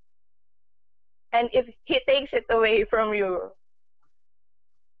 and if He takes it away from you,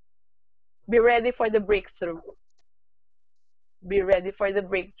 be ready for the breakthrough. Be ready for the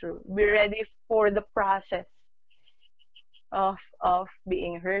breakthrough. Be ready for the process of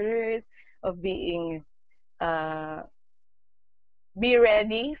being hurt, of being uh, be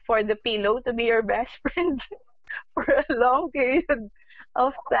ready for the pillow to be your best friend for a long period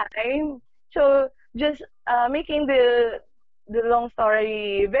of time. So just making the long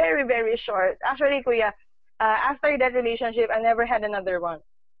story very very short. Actually, kuya, after that relationship, I never had another one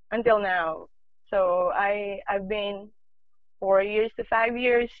until now. So I've been 4 years to 5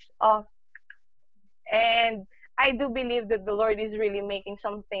 years off, and I do believe that the Lord is really making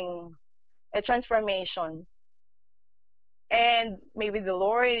something, a transformation, and maybe the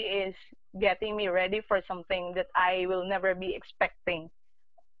Lord is getting me ready for something that I will never be expecting.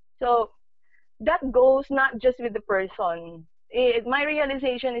 So that goes not just with the person. My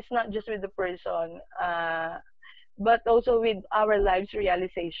realization is not just with the person, but also with our lives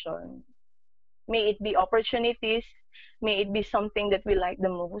realization. May it be opportunities, may it be something that we like the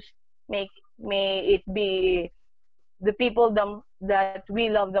most, may, may it be the people that we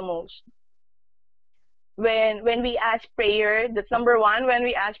love the most. When we ask prayer, that's number one. When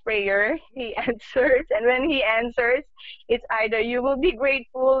we ask prayer, He answers, and when He answers, it's either you will be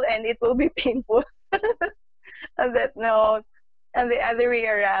grateful and it will be painful. On that note, and the other way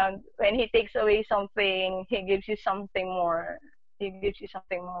around, when He takes away something, He gives you something more. He gives you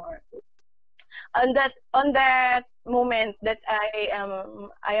something more. On that moment that I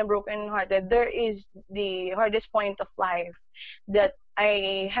am broken hearted, there is the hardest point of life that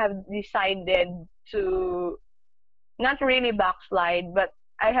I have decided to not really backslide, but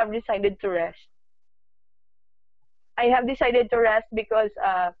I have decided to rest. I have decided to rest because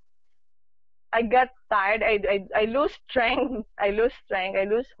I got tired. I lose strength. I lose strength. I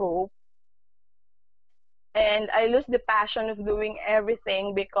lose hope, and I lose the passion of doing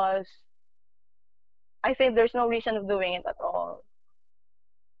everything because I think there's no reason of doing it at all.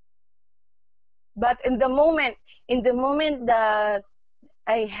 But in the moment that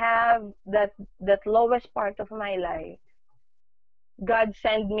I have that lowest part of my life, God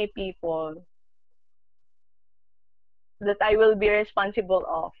send me people that I will be responsible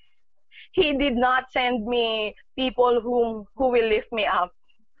of. He did not send me people who will lift me up.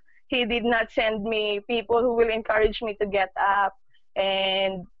 He did not send me people who will encourage me to get up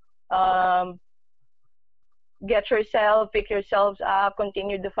and um, get yourself, pick yourselves up,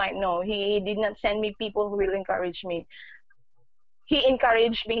 continue the fight. No, he did not send me people who will encourage me. He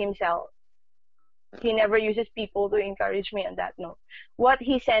encouraged me himself. He never uses people to encourage me on that note. What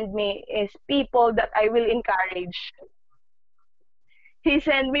he sent me is people that I will encourage. He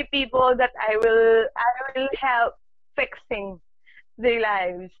sent me people that I will help fixing their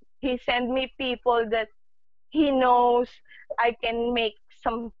lives. He sent me people that he knows I can make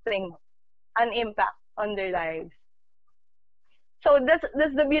something, an impact on their lives. So that's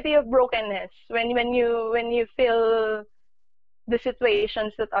the beauty of brokenness. When you feel the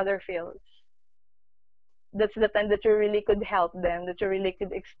situations that other feels, that's the time that you really could help them, that you really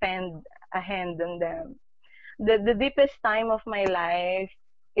could extend a hand on them. The deepest time of my life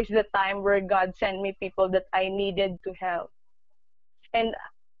is the time where God sent me people that I needed to help. And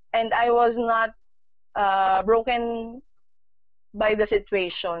I was not broken by the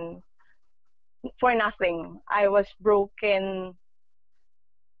situation for nothing. I was broken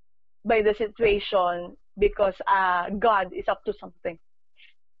by the situation because God is up to something.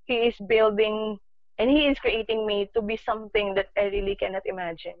 He is building and He is creating me to be something that I really cannot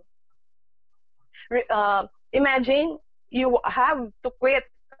imagine. Imagine you have to quit.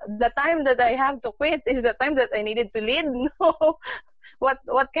 The time that I have to quit is the time that I needed to lead. No,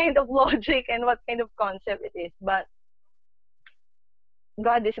 what kind of logic and what kind of concept it is? But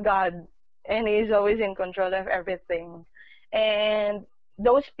God is God, and He is always in control of everything. And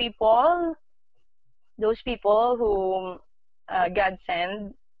those people, those people whom God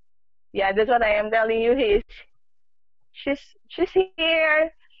sent, yeah, that's what I am telling you. She's she's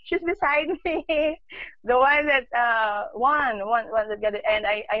here. She's beside me. The one that one that got it, and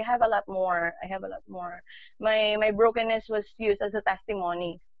I have a lot more. I have a lot more. My brokenness was used as a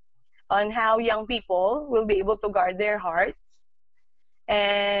testimony on how young people will be able to guard their hearts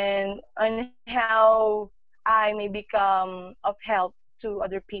and on how I may become of help to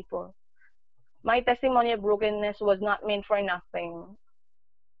other people. My testimony of brokenness was not meant for nothing.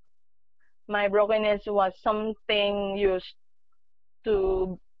 My brokenness was something used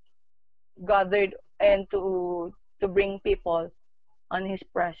to gathered and to bring people on his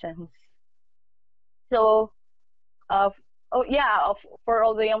presence. So, uh, oh yeah, for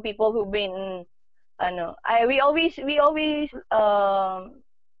all the young people who've been, I we always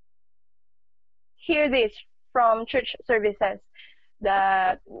hear this from church services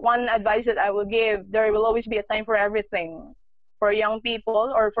that one advice that I will give: there will always be a time for everything. For young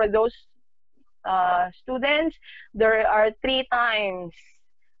people or for those students, there are three times: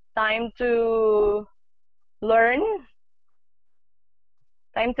 time to learn,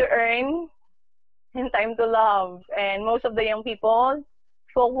 time to earn, and time to love. And most of the young people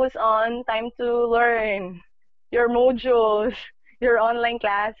focus on time to learn your modules, your online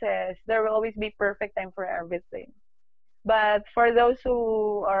classes. There will always be perfect time for everything. But for those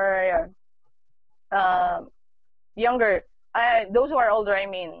who are uh, younger, those who are older, I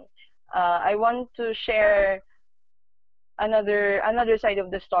mean, I want to share another side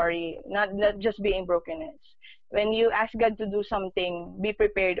of the story, not just being brokenness. When you ask God to do something, be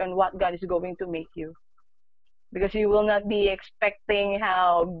prepared on what God is going to make you, because you will not be expecting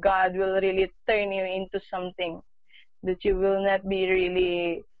how God will really turn you into something that you will not be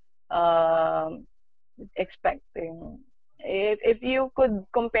really expecting. If you could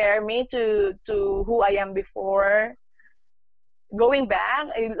compare me to who I am before, going back,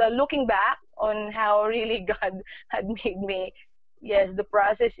 looking back on how really God had made me, yes, the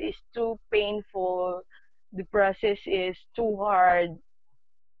process is too painful. The process is too hard,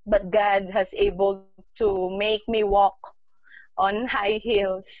 but God has able to make me walk on high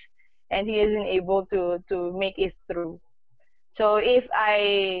heels, and He isn't able to make it through. So if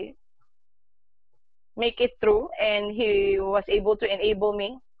I make it through and He was able to enable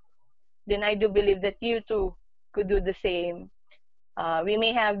me, then I do believe that you too could do the same. We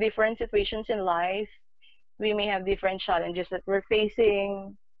may have different situations in life. We may have different challenges that we're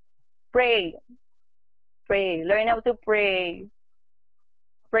facing. Pray, pray. Learn how to pray.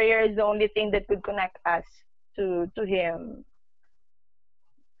 Prayer is the only thing that could connect us to Him.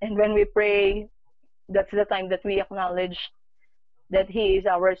 And when we pray, that's the time that we acknowledge that He is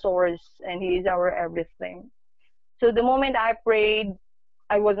our source and He is our everything. So the moment I prayed,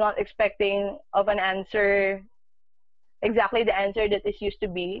 I was not expecting of an answer exactly the answer that is used to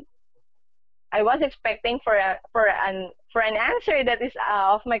be. I was expecting for an answer that is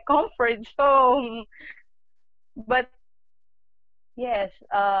of my comfort zone. But yes,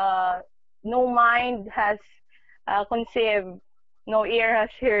 no mind has conceived, no ear has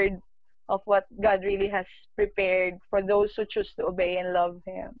heard of what God really has prepared for those who choose to obey and love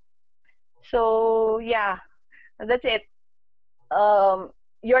Him. So yeah, that's it.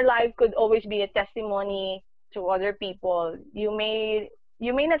 Your life could always be a testimony to other people. You may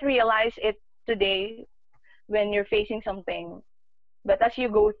not realize it today when you're facing something, but as you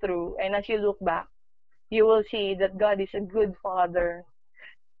go through and as you look back, you will see that God is a good father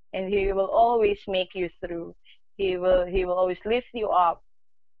and he will always make you through. He will always lift you up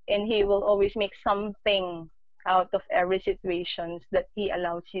and he will always make something out of every situations that he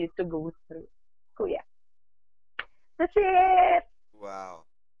allows you to go through. So yeah, that's it. Wow.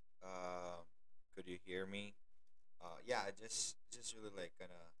 Um, could you hear me? Yeah, I just really like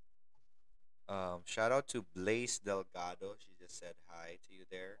gonna shout out to Blaze Delgado. She just said hi to you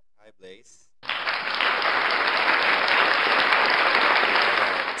there. Hi, Blaze.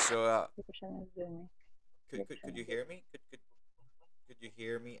 Alright. So Hindi ko siya narinig. Hindi ko siya could you hear narinig. me? Could you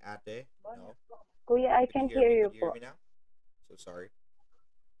hear me, Ate? No. Kuya, I Could you can't hear hear me? you Could you hear po. me now? So sorry.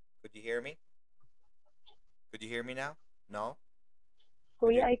 Could you hear me? Could you hear me now? No.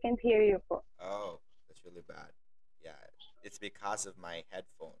 Could Kuya, you? I can't hear you po. Oh, that's really bad. Yeah, it's because of my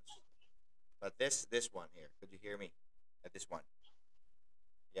headphones. But this one here, could you hear me? At this one,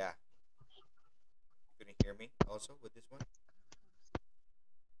 yeah. Couldn't hear me also with this one.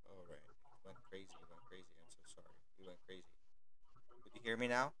 All right, it went crazy. It went crazy. I'm so sorry. It went crazy. Could you hear me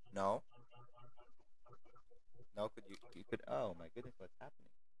now? No, no. Could you? You could. Oh my goodness, what's happening?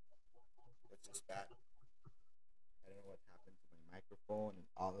 What's this bad? I don't know what happened to my microphone and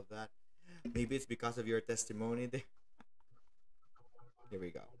all of that. Maybe it's because of your testimony there. Here we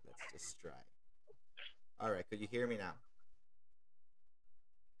go. Let's just try. All right. Could you hear me now?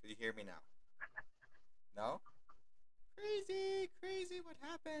 Could you hear me now? No. Crazy, crazy. What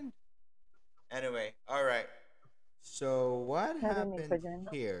happened? Anyway, all right. So what Narinig pa happened dyan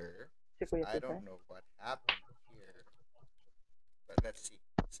here? si Kuya I Peter. don't know what happened here, but let's see.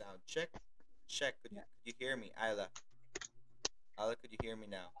 Sound check, check. Could you hear me, Isla? Isla, could you hear me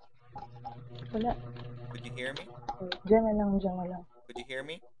now? Wala. Could you hear me? Diyan na lang, diyan na lang. Could you hear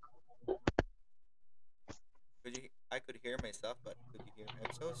me? Could you? I could hear myself, but could you hear me?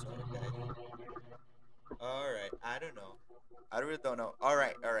 I'm so sorry, guys. All right, I don't know. I really don't know. All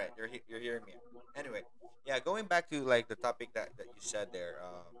right. You're hearing me. Anyway, yeah. Going back to like the topic that you said there.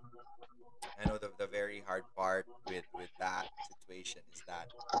 I know the very hard part with that situation is that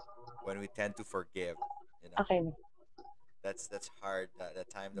when we tend to forgive, you know, Okay na. that's hard. The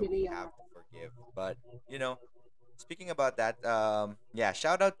time that we have to forgive, but you know, speaking about that, yeah,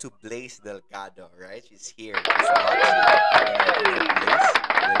 shout out to Blaze Delgado, right? She's here. She's watching. You know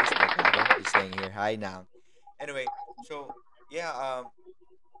Blaze Delgado. She's saying here hi now. Anyway, so yeah,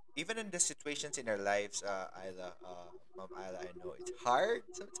 even in the situations in our lives, Isla, Mom Isla, I know it's hard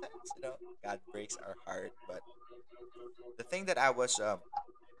sometimes. You know, God breaks our heart, but the thing that I always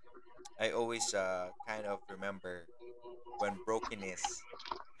kind of remember when brokenness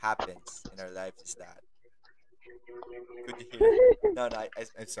happens in our lives is that could you hear? No, no,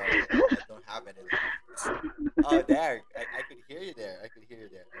 I'm sorry. I don't have any like this. Oh, there. I could hear you there. I could hear you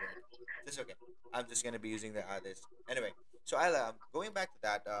there already. That's okay. I'm just gonna be using the others anyway. So Isla, going back to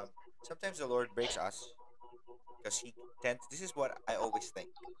that, sometimes the Lord breaks us because He tends. This is what I always think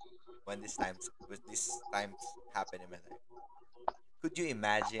when these times happen in my life. Could you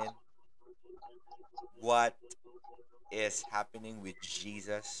imagine what is happening with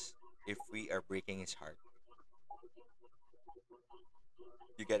Jesus if we are breaking His heart?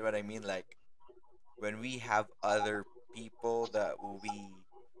 You get what I mean? Like when we have other people that we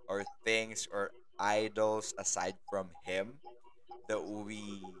or things or idols aside from him that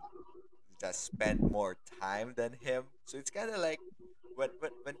we just spend more time than him. So it's kind of like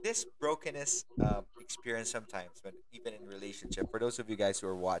when this brokenness experience sometimes when even in relationship for those of you guys who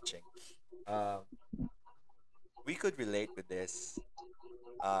are watching, um, we could relate with this.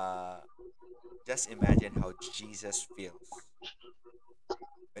 Uh, just imagine how Jesus feels.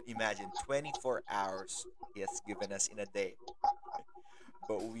 But imagine 24 hours he has given us in a day,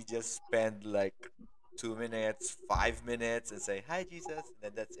 but we just spend like 2 minutes, 5 minutes, and say hi Jesus, and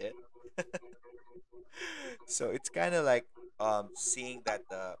then that's it. So it's kind of like seeing that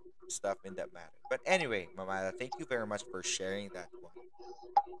stuff in that matter. But anyway, Mamala, thank you very much for sharing that one.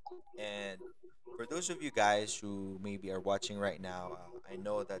 And for those of you guys who maybe are watching right now, I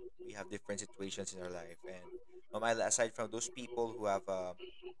know that we have different situations in our life. And Mamala, aside from those people who have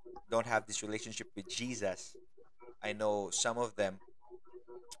don't have this relationship with Jesus, I know some of them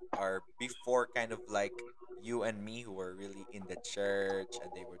are before kind of like you and me who were really in the church and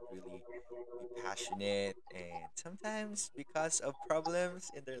they would really be passionate, and sometimes because of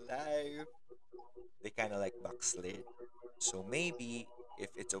problems in their life they kind of like backslid. So maybe if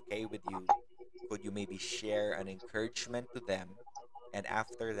it's okay with you, could you maybe share an encouragement to them, and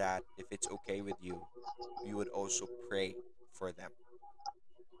after that, if it's okay with you, we would also pray for them.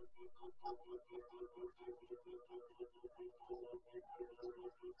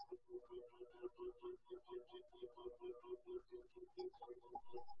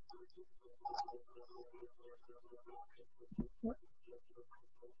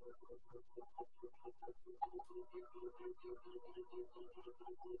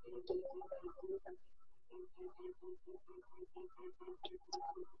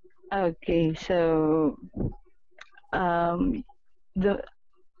 Okay, so um, the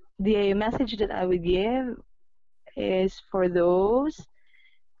the message that I would give is for those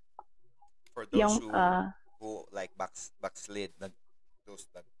For those young who like backslid, those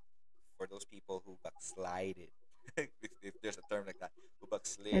nag, for those people who backslided, if there's a term like that, who in the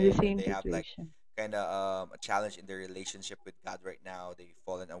backslid and same they have like situation. kind of a challenge in their relationship with God right now. They've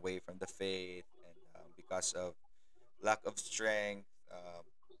fallen away from the faith, and because of lack of strength,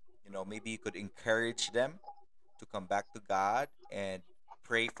 maybe you could encourage them to come back to God and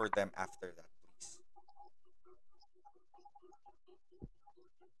pray for them after that, please.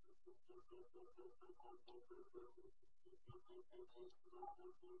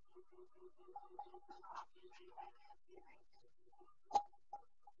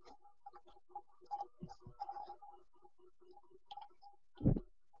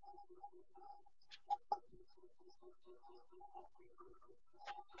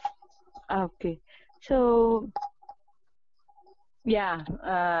 Okay, so yeah,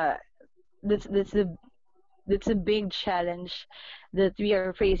 that's a big challenge that we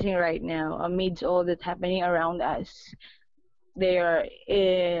are facing right now amidst all that's happening around us. There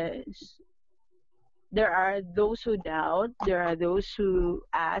are those who doubt, there are those who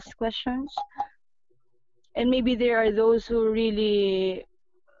ask questions, and maybe there are those who really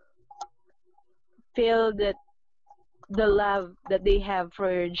feel that the love that they have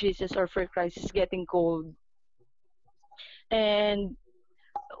for Jesus or for Christ is getting cold. And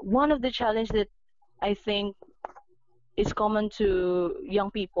one of the challenge that I think is common to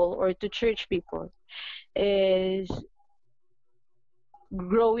young people or to church people is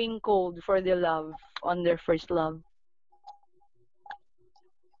growing cold for the love on their first love.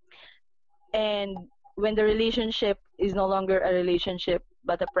 And when the relationship is no longer a relationship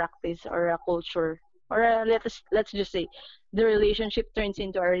but a practice or a culture, or let's just say the relationship turns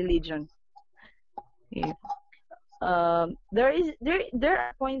into a religion. Yeah. There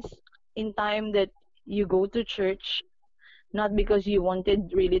are points in time that you go to church not because you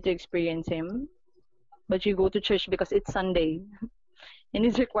wanted really to experience him, but you go to church because it's Sunday and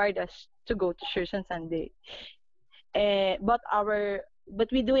it's required us to go to church on Sunday. But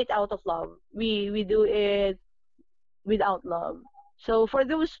we do it out of love. We do it without love. So for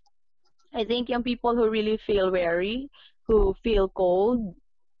those, I think young people who really feel weary, who feel cold,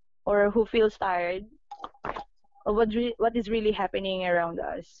 or who feels tired of what is really happening around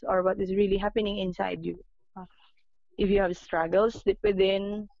us, or what is really happening inside you. If you have struggles deep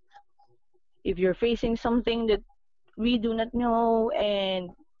within, if you're facing something that we do not know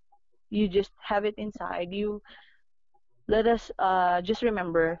and you just have it inside you, let us just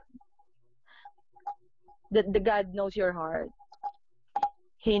remember that the God knows your heart.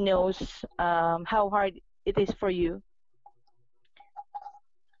 He knows how hard it is for you.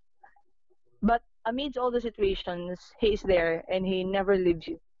 But amidst all the situations, He is there and He never leaves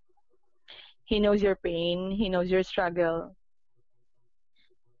you. He knows your pain. He knows your struggle.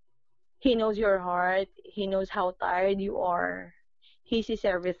 He knows your heart. He knows how tired you are. He sees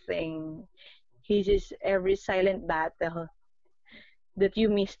everything. He sees every silent battle that you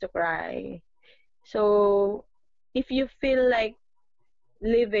miss to cry. So if you feel like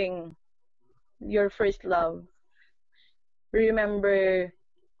living your first love, remember,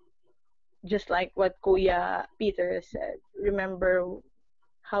 just like what Kuya Peter said, remember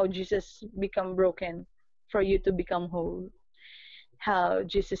how Jesus become broken for you to become whole. How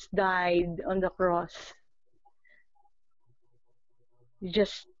Jesus died on the cross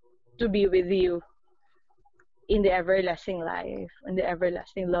just to be with you. in the everlasting life and the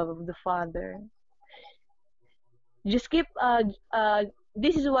everlasting love of the Father. Just keep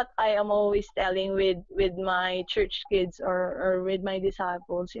this is what I am always telling with my church kids or with my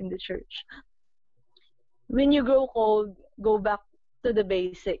disciples in the church. When you grow cold, go back to the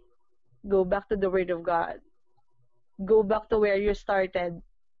basic. Go back to the Word of God. Go back to where you started.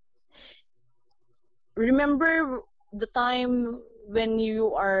 Remember the time when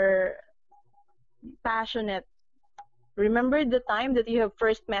you are passionate. Remember the time that you have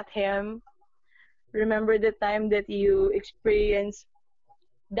first met Him. Remember the time that you experienced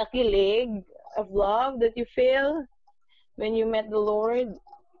the kilig of love that you feel when you met the Lord.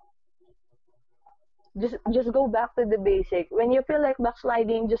 Just go back to the basic. When you feel like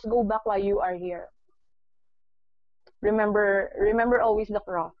backsliding, just go back while you are here. Remember always the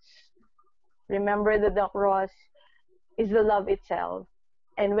cross. Remember that the cross is the love itself.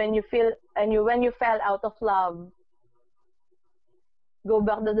 And when you fell out of love, go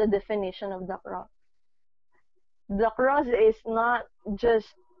back to the definition of the cross. The cross is not just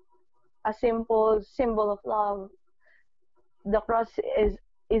a simple symbol of love. The cross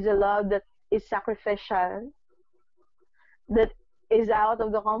is a love that is sacrificial, that is out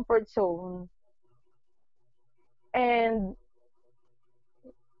of the comfort zone. And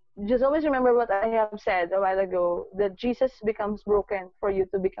just always remember what I have said a while ago, that Jesus becomes broken for you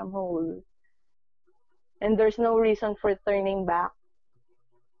to become whole. And there's no reason for turning back.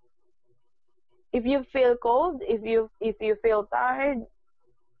 If you feel cold, if you feel tired,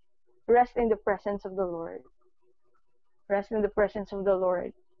 rest in the presence of the Lord. Rest in the presence of the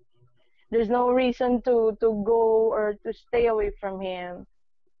Lord. There's no reason to go or to stay away from Him.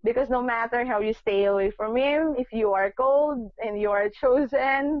 Because no matter how you stay away from Him, if you are cold and you are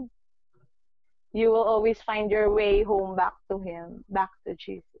chosen, you will always find your way home back to Him, back to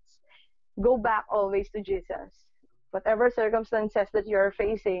Jesus. Go back always to Jesus. Whatever circumstances that you're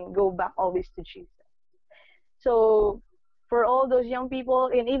facing, go back always to Jesus. So, for all those young people,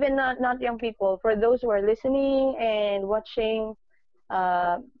 and even not young people, for those who are listening and watching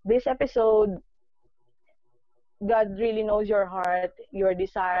this episode, God really knows your heart, your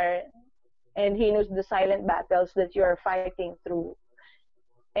desire, and He knows the silent battles that you are fighting through,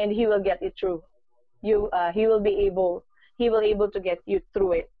 and He will get it through. He will be able to get you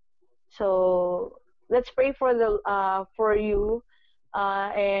through it. So let's pray for you,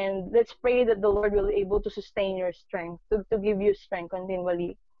 and let's pray that the Lord will be able to sustain your strength, to give you strength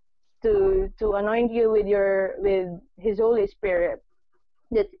continually, to anoint you with His Holy Spirit,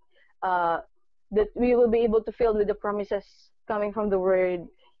 that uh, that we will be able to fill with the promises coming from the Word,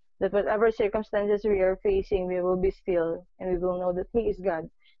 that whatever circumstances we are facing, we will be still, and we will know that He is God.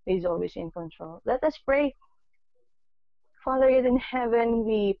 He is always in control. Let us pray. Father God in heaven,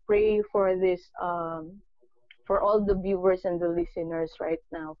 we pray for this, for all the viewers and the listeners right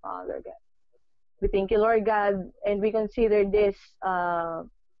now, Father God. We thank you, Lord God, and we consider this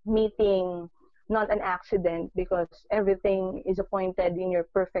meeting not an accident, because everything is appointed in your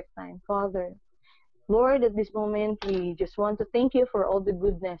perfect time, Father. Lord, at this moment, we just want to thank you for all the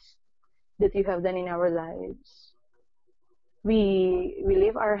goodness that you have done in our lives. We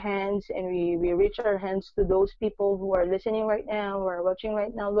lift our hands and we reach our hands to those people who are listening right now, who are watching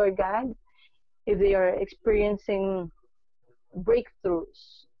right now, Lord God, if they are experiencing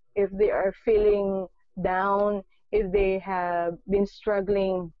breakthroughs, if they are feeling down, if they have been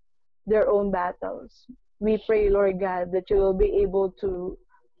struggling their own battles. We pray, Lord God, that you will be able to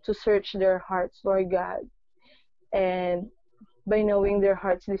search their hearts, Lord God. And by knowing their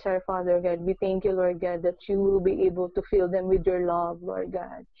heart's desire, Father God, we thank you, Lord God, that you will be able to fill them with your love, Lord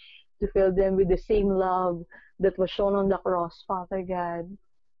God. To fill them with the same love that was shown on the cross, Father God.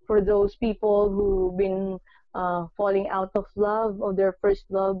 For those people who've been falling out of love, of their first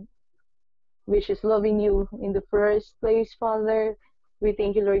love, which is loving you in the first place, Father. We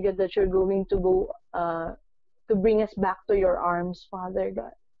thank you, Lord God, that you're going to go to bring us back to your arms, Father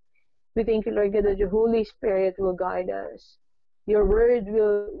God. We thank you, Lord God, that your Holy Spirit will guide us. Your word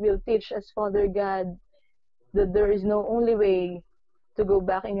will teach us, Father God, that there is no only way to go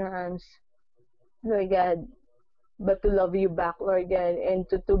back in your arms, Lord God, but to love you back, Lord God, and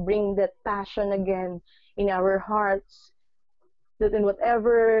to bring that passion again in our hearts, that in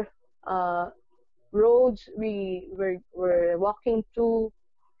whatever roads we're walking through,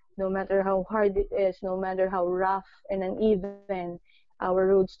 no matter how hard it is, no matter how rough and uneven our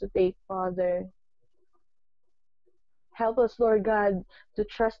roads to take, Father, help us, Lord God, to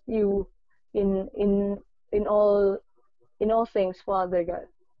trust you in in in all in all things, Father God.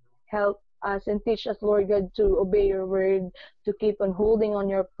 Help us and teach us, Lord God, to obey your word, to keep on holding on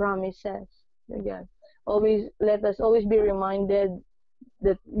your promises, Lord God. Always let us always be reminded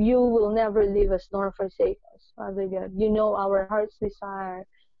that you will never leave us nor forsake us, Father God. You know our heart's desire,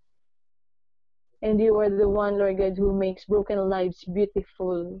 and you are the one, Lord God, who makes broken lives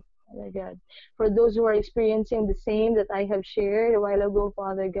beautiful, Father God. For those who are experiencing the same that I have shared a while ago,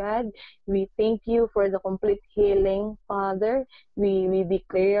 Father God, we thank you for the complete healing, Father. We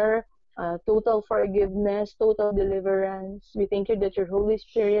declare total forgiveness, total deliverance. We thank you that your Holy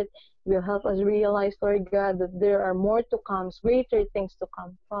Spirit will help us realize, Lord God, that there are more to come, greater things to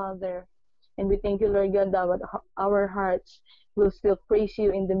come, Father. And we thank you, Lord God, that our hearts will still praise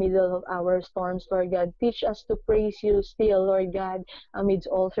you in the middle of our storms, Lord God. Teach us to praise you still, Lord God, amidst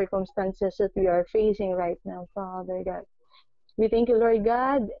all circumstances that we are facing right now, Father God. We thank you, Lord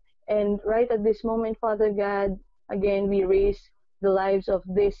God. And right at this moment, Father God, again, we raise the lives of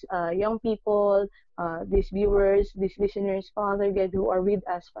these young people, these viewers, these listeners, Father God, who are with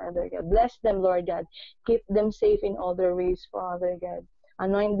us, Father God. Bless them, Lord God. Keep them safe in all their ways, Father God.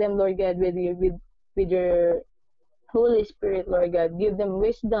 Anoint them, Lord God, with your Holy Spirit, Lord God. Give them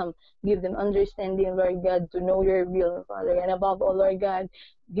wisdom, give them understanding, Lord God, to know your will, Father. And above all, Lord God,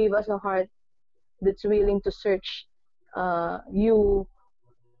 give us a heart that's willing to search you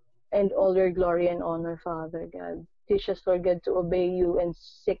and all your glory and honor, Father God. Teach us, Lord God, to obey you and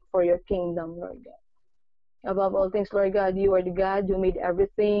seek for your kingdom, Lord God. Above all things, Lord God, you are the God who made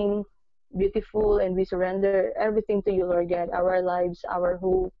everything beautiful, and we surrender everything to you, Lord God, our lives, our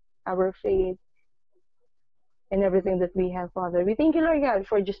hope, our faith, and everything that we have, Father. We thank you, Lord God,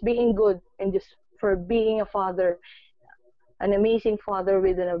 for just being good and just for being a Father, an amazing Father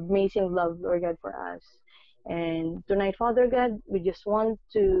with an amazing love, Lord God, for us. And tonight, Father God, we just want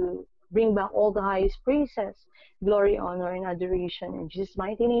to bring back all the highest praises, glory, honor, and adoration. In Jesus'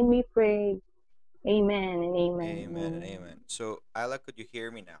 mighty name we pray. Amen and amen and Amen and amen. amen. So, Ayla, could you hear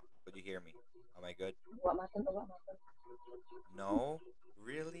me now? Could you hear me? Am I good? No?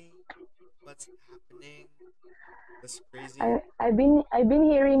 Really? What's happening? That's crazy. I've been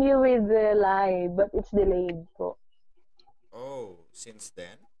hearing you with the live, but it's delayed po. Oh, since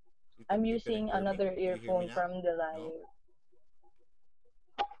then? I'm You couldn't using hear me? another Could you hear me earphone now? from the No? live.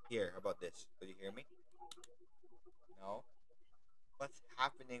 Here, how about this? Could you hear me? No? What's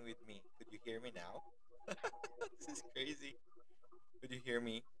happening with me? Could you hear me now? This is crazy. Could you hear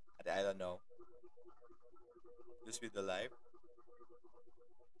me? I don't know. Just with the live?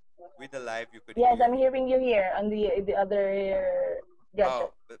 With the live, you could Yes, hear I'm me. hearing you here on the other gadget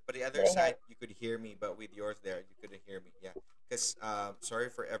Oh, but the other that I have. side, you could hear me, but with yours there, you couldn't hear me. Yeah. Because, sorry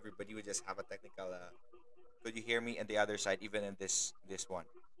for everybody. We just have a technical, could you hear me on the other side, even in this one?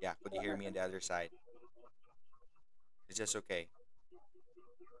 Yeah, could you hear me on the other side? It's just okay.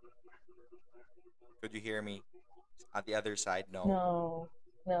 Could you hear me on the other side? No. No,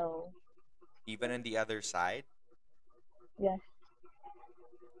 no. Even on the other side, Yes,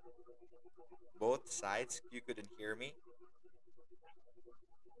 both sides, you couldn't hear me.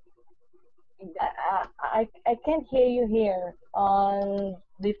 I can't hear you here on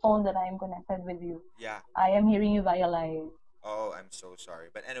the phone that I am connected with you. Yeah. I am hearing you via live. Oh, I'm so sorry.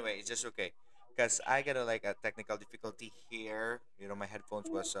 But anyway, it's just okay. Cause I got like a technical difficulty here. You know, my headphones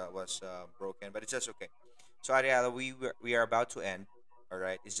was broken, but it's just okay. So Ariella, we are about to end. All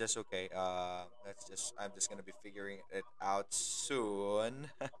right, it's just okay. Let's just I'm just gonna be figuring it out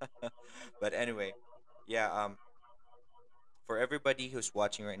soon. But anyway, yeah. For everybody who's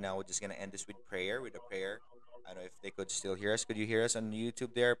watching right now, we're just gonna end this with prayer. With a prayer. I don't know if they could still hear us. Could you hear us on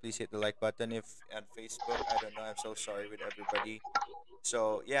YouTube there? Please hit the like button. If on Facebook, I don't know. I'm so sorry with everybody.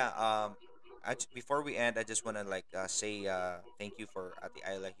 So yeah, before we end, I just want to like say thank you for Ate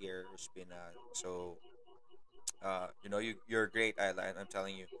Ayla here, who's been so you're great, Ayla. And I'm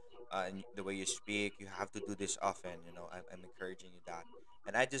telling you, and the way you speak, you have to do this often. I'm encouraging you that,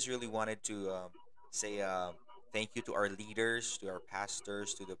 and I just really wanted to say thank you to our leaders, to our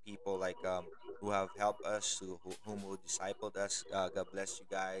pastors, to the people like who have helped us, who discipled us. God bless you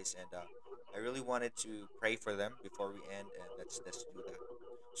guys, and I really wanted to pray for them before we end, and let's do that.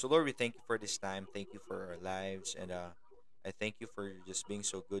 So Lord, we thank you for this time. Thank you for our lives, and I thank you for just being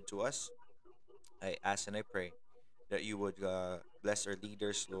so good to us. I ask and I pray that you would bless our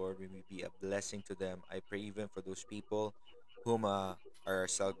leaders, Lord. May we be a blessing to them. I pray even for those people whom are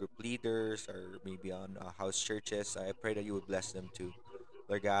cell group leaders or maybe on house churches. I pray that you would bless them too.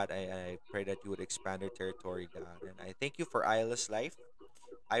 Lord God, I pray that you would expand their territory, God. And I thank you for Isla's life.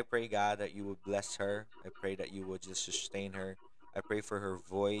 I pray, God, that you would bless her. I pray that you would just sustain her. I pray for her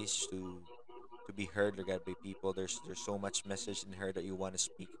voice to be heard, Lord God, by people. There's so much message in her that you want to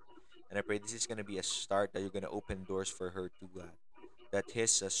speak. And I pray this is gonna be a start that you're gonna open doors for her to God. That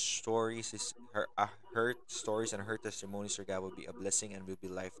his stories, her stories and her testimonies, Lord God, will be a blessing and will be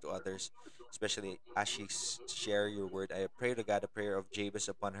life to others, especially as she share your word. I pray to God a prayer of Jabez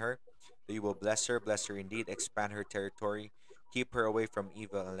upon her, that you will bless her indeed, expand her territory, keep her away from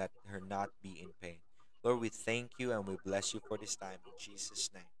evil, and let her not be in pain. Lord, we thank you and we bless you for this time in Jesus'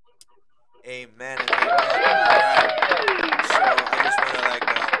 name. Amen and amen. All right. So I just want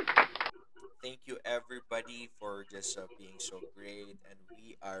to thank you everybody for just being so great, and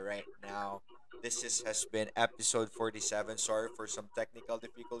we are right now. Has been episode 47. Sorry for some technical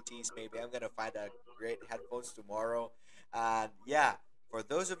difficulties. Maybe I'm gonna find a great headphones tomorrow. And yeah, for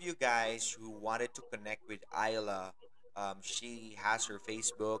those of you guys who wanted to connect with Isla, she has her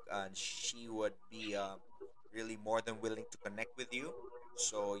Facebook and she would be really more than willing to connect with you.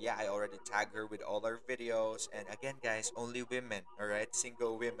 So yeah, I already tagged her with all our videos. And again, guys, only women, all right,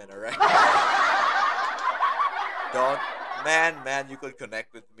 single women, all right. Don't, man, you could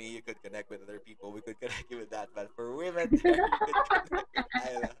connect with me. You could connect with other people. We could connect you with that. But for women, there you could connect with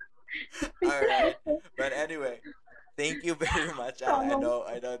Isla. All right. But anyway, thank you very much, Isla. Oh,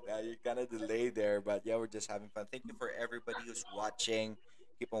 I know you're kind of delayed there, but yeah, we're just having fun. Thank you for everybody who's watching.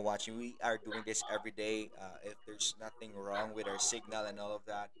 Keep on watching. We are doing this every day. If there's nothing wrong with our signal and all of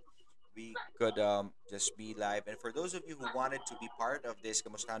that, we could just be live. And for those of you who wanted to be part of this,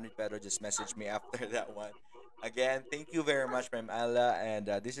 Kamustahan with Pedro, just message me after that one. Again, thank you very much, Ma'am Ayla. And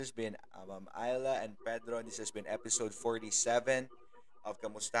this has been Ayla and Pedro. And this has been episode 47 of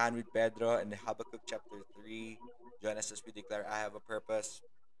Kamustahan with Pedro and Habakkuk chapter 3. Join us as we declare, I have a purpose.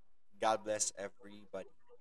 God bless everybody.